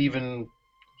 guys, we should even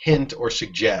hint or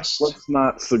suggest Let's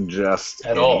not suggest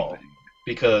at all, anything.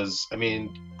 because I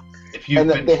mean, if you've And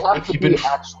been, they have if to you've be been,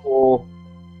 actual,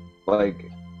 like,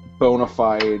 bona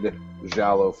fide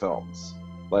Giallo films.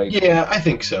 Like, yeah, I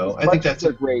think so. I as think much as that's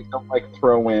they're great. Don't like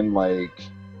throw in like,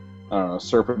 I don't know,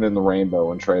 Serpent in the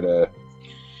Rainbow and try to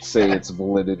say its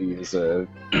validity is a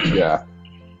yeah.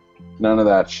 None of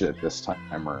that shit this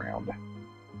time around.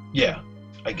 Yeah,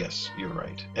 I guess you're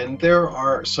right. And there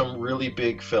are some really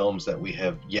big films that we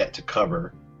have yet to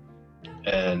cover,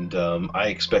 and I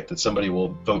expect that somebody will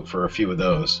vote for a few of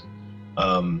those.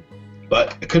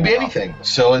 But it could be anything.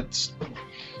 So it's,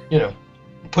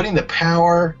 putting the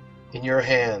power in your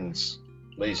hands,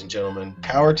 ladies and gentlemen.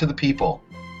 Power to the people.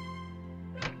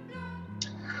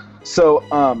 So,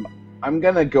 I'm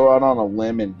gonna go out on a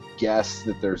limb and guess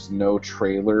that there's no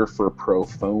trailer for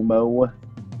Profumo.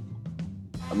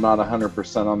 I'm not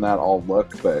 100% on that. I'll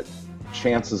look, but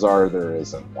chances are there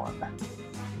isn't one.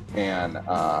 And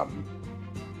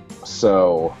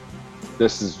so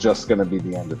this is just gonna be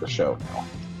the end of the show now.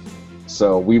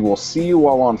 So we will see you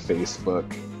all on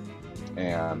Facebook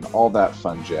and all that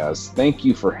fun jazz. Thank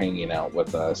you for hanging out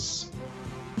with us.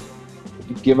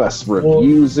 Give us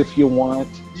reviews if you want.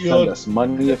 Send us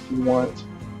money if you want.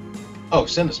 Oh,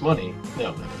 send us money.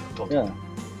 No, don't do Yeah,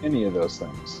 any of those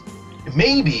things. that.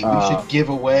 Maybe we should give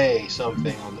away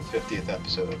something on the 50th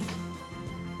episode.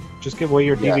 Just give away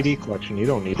your Yes. DVD collection. You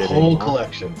don't need it Whole anymore.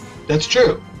 collection. That's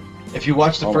true. If you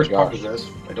watch the Oh my first part gosh. of this,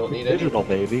 I don't need it. Digital,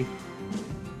 baby.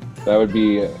 That would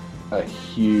be a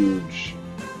huge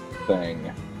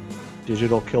thing.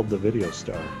 Digital killed the video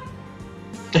star.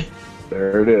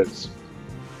 There it is.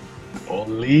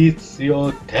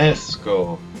 Polizio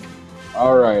Tesco.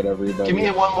 All right, everybody. Give me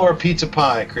one more pizza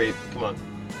pie, Creep. Come on.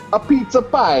 a pizza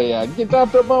pie. Get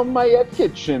out of my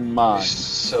kitchen, man.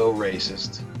 So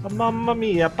racist. Mamma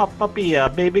mia, Papa Pia,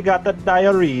 baby got the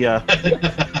diarrhea.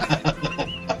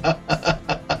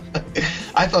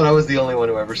 I thought I was the only one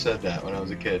who ever said that when I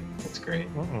was a kid. That's great.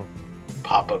 Uh-uh.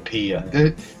 Papa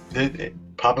Pia.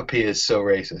 Papa Pia is so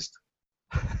racist.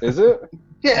 Is it?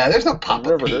 Yeah, there's no Papa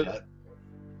never heard Pia.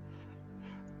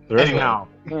 There is Anyway. now.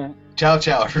 Yeah. Ciao,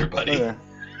 ciao, everybody.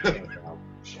 Okay.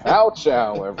 Ciao,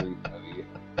 ciao, everybody.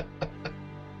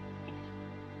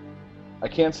 I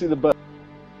can't see the button.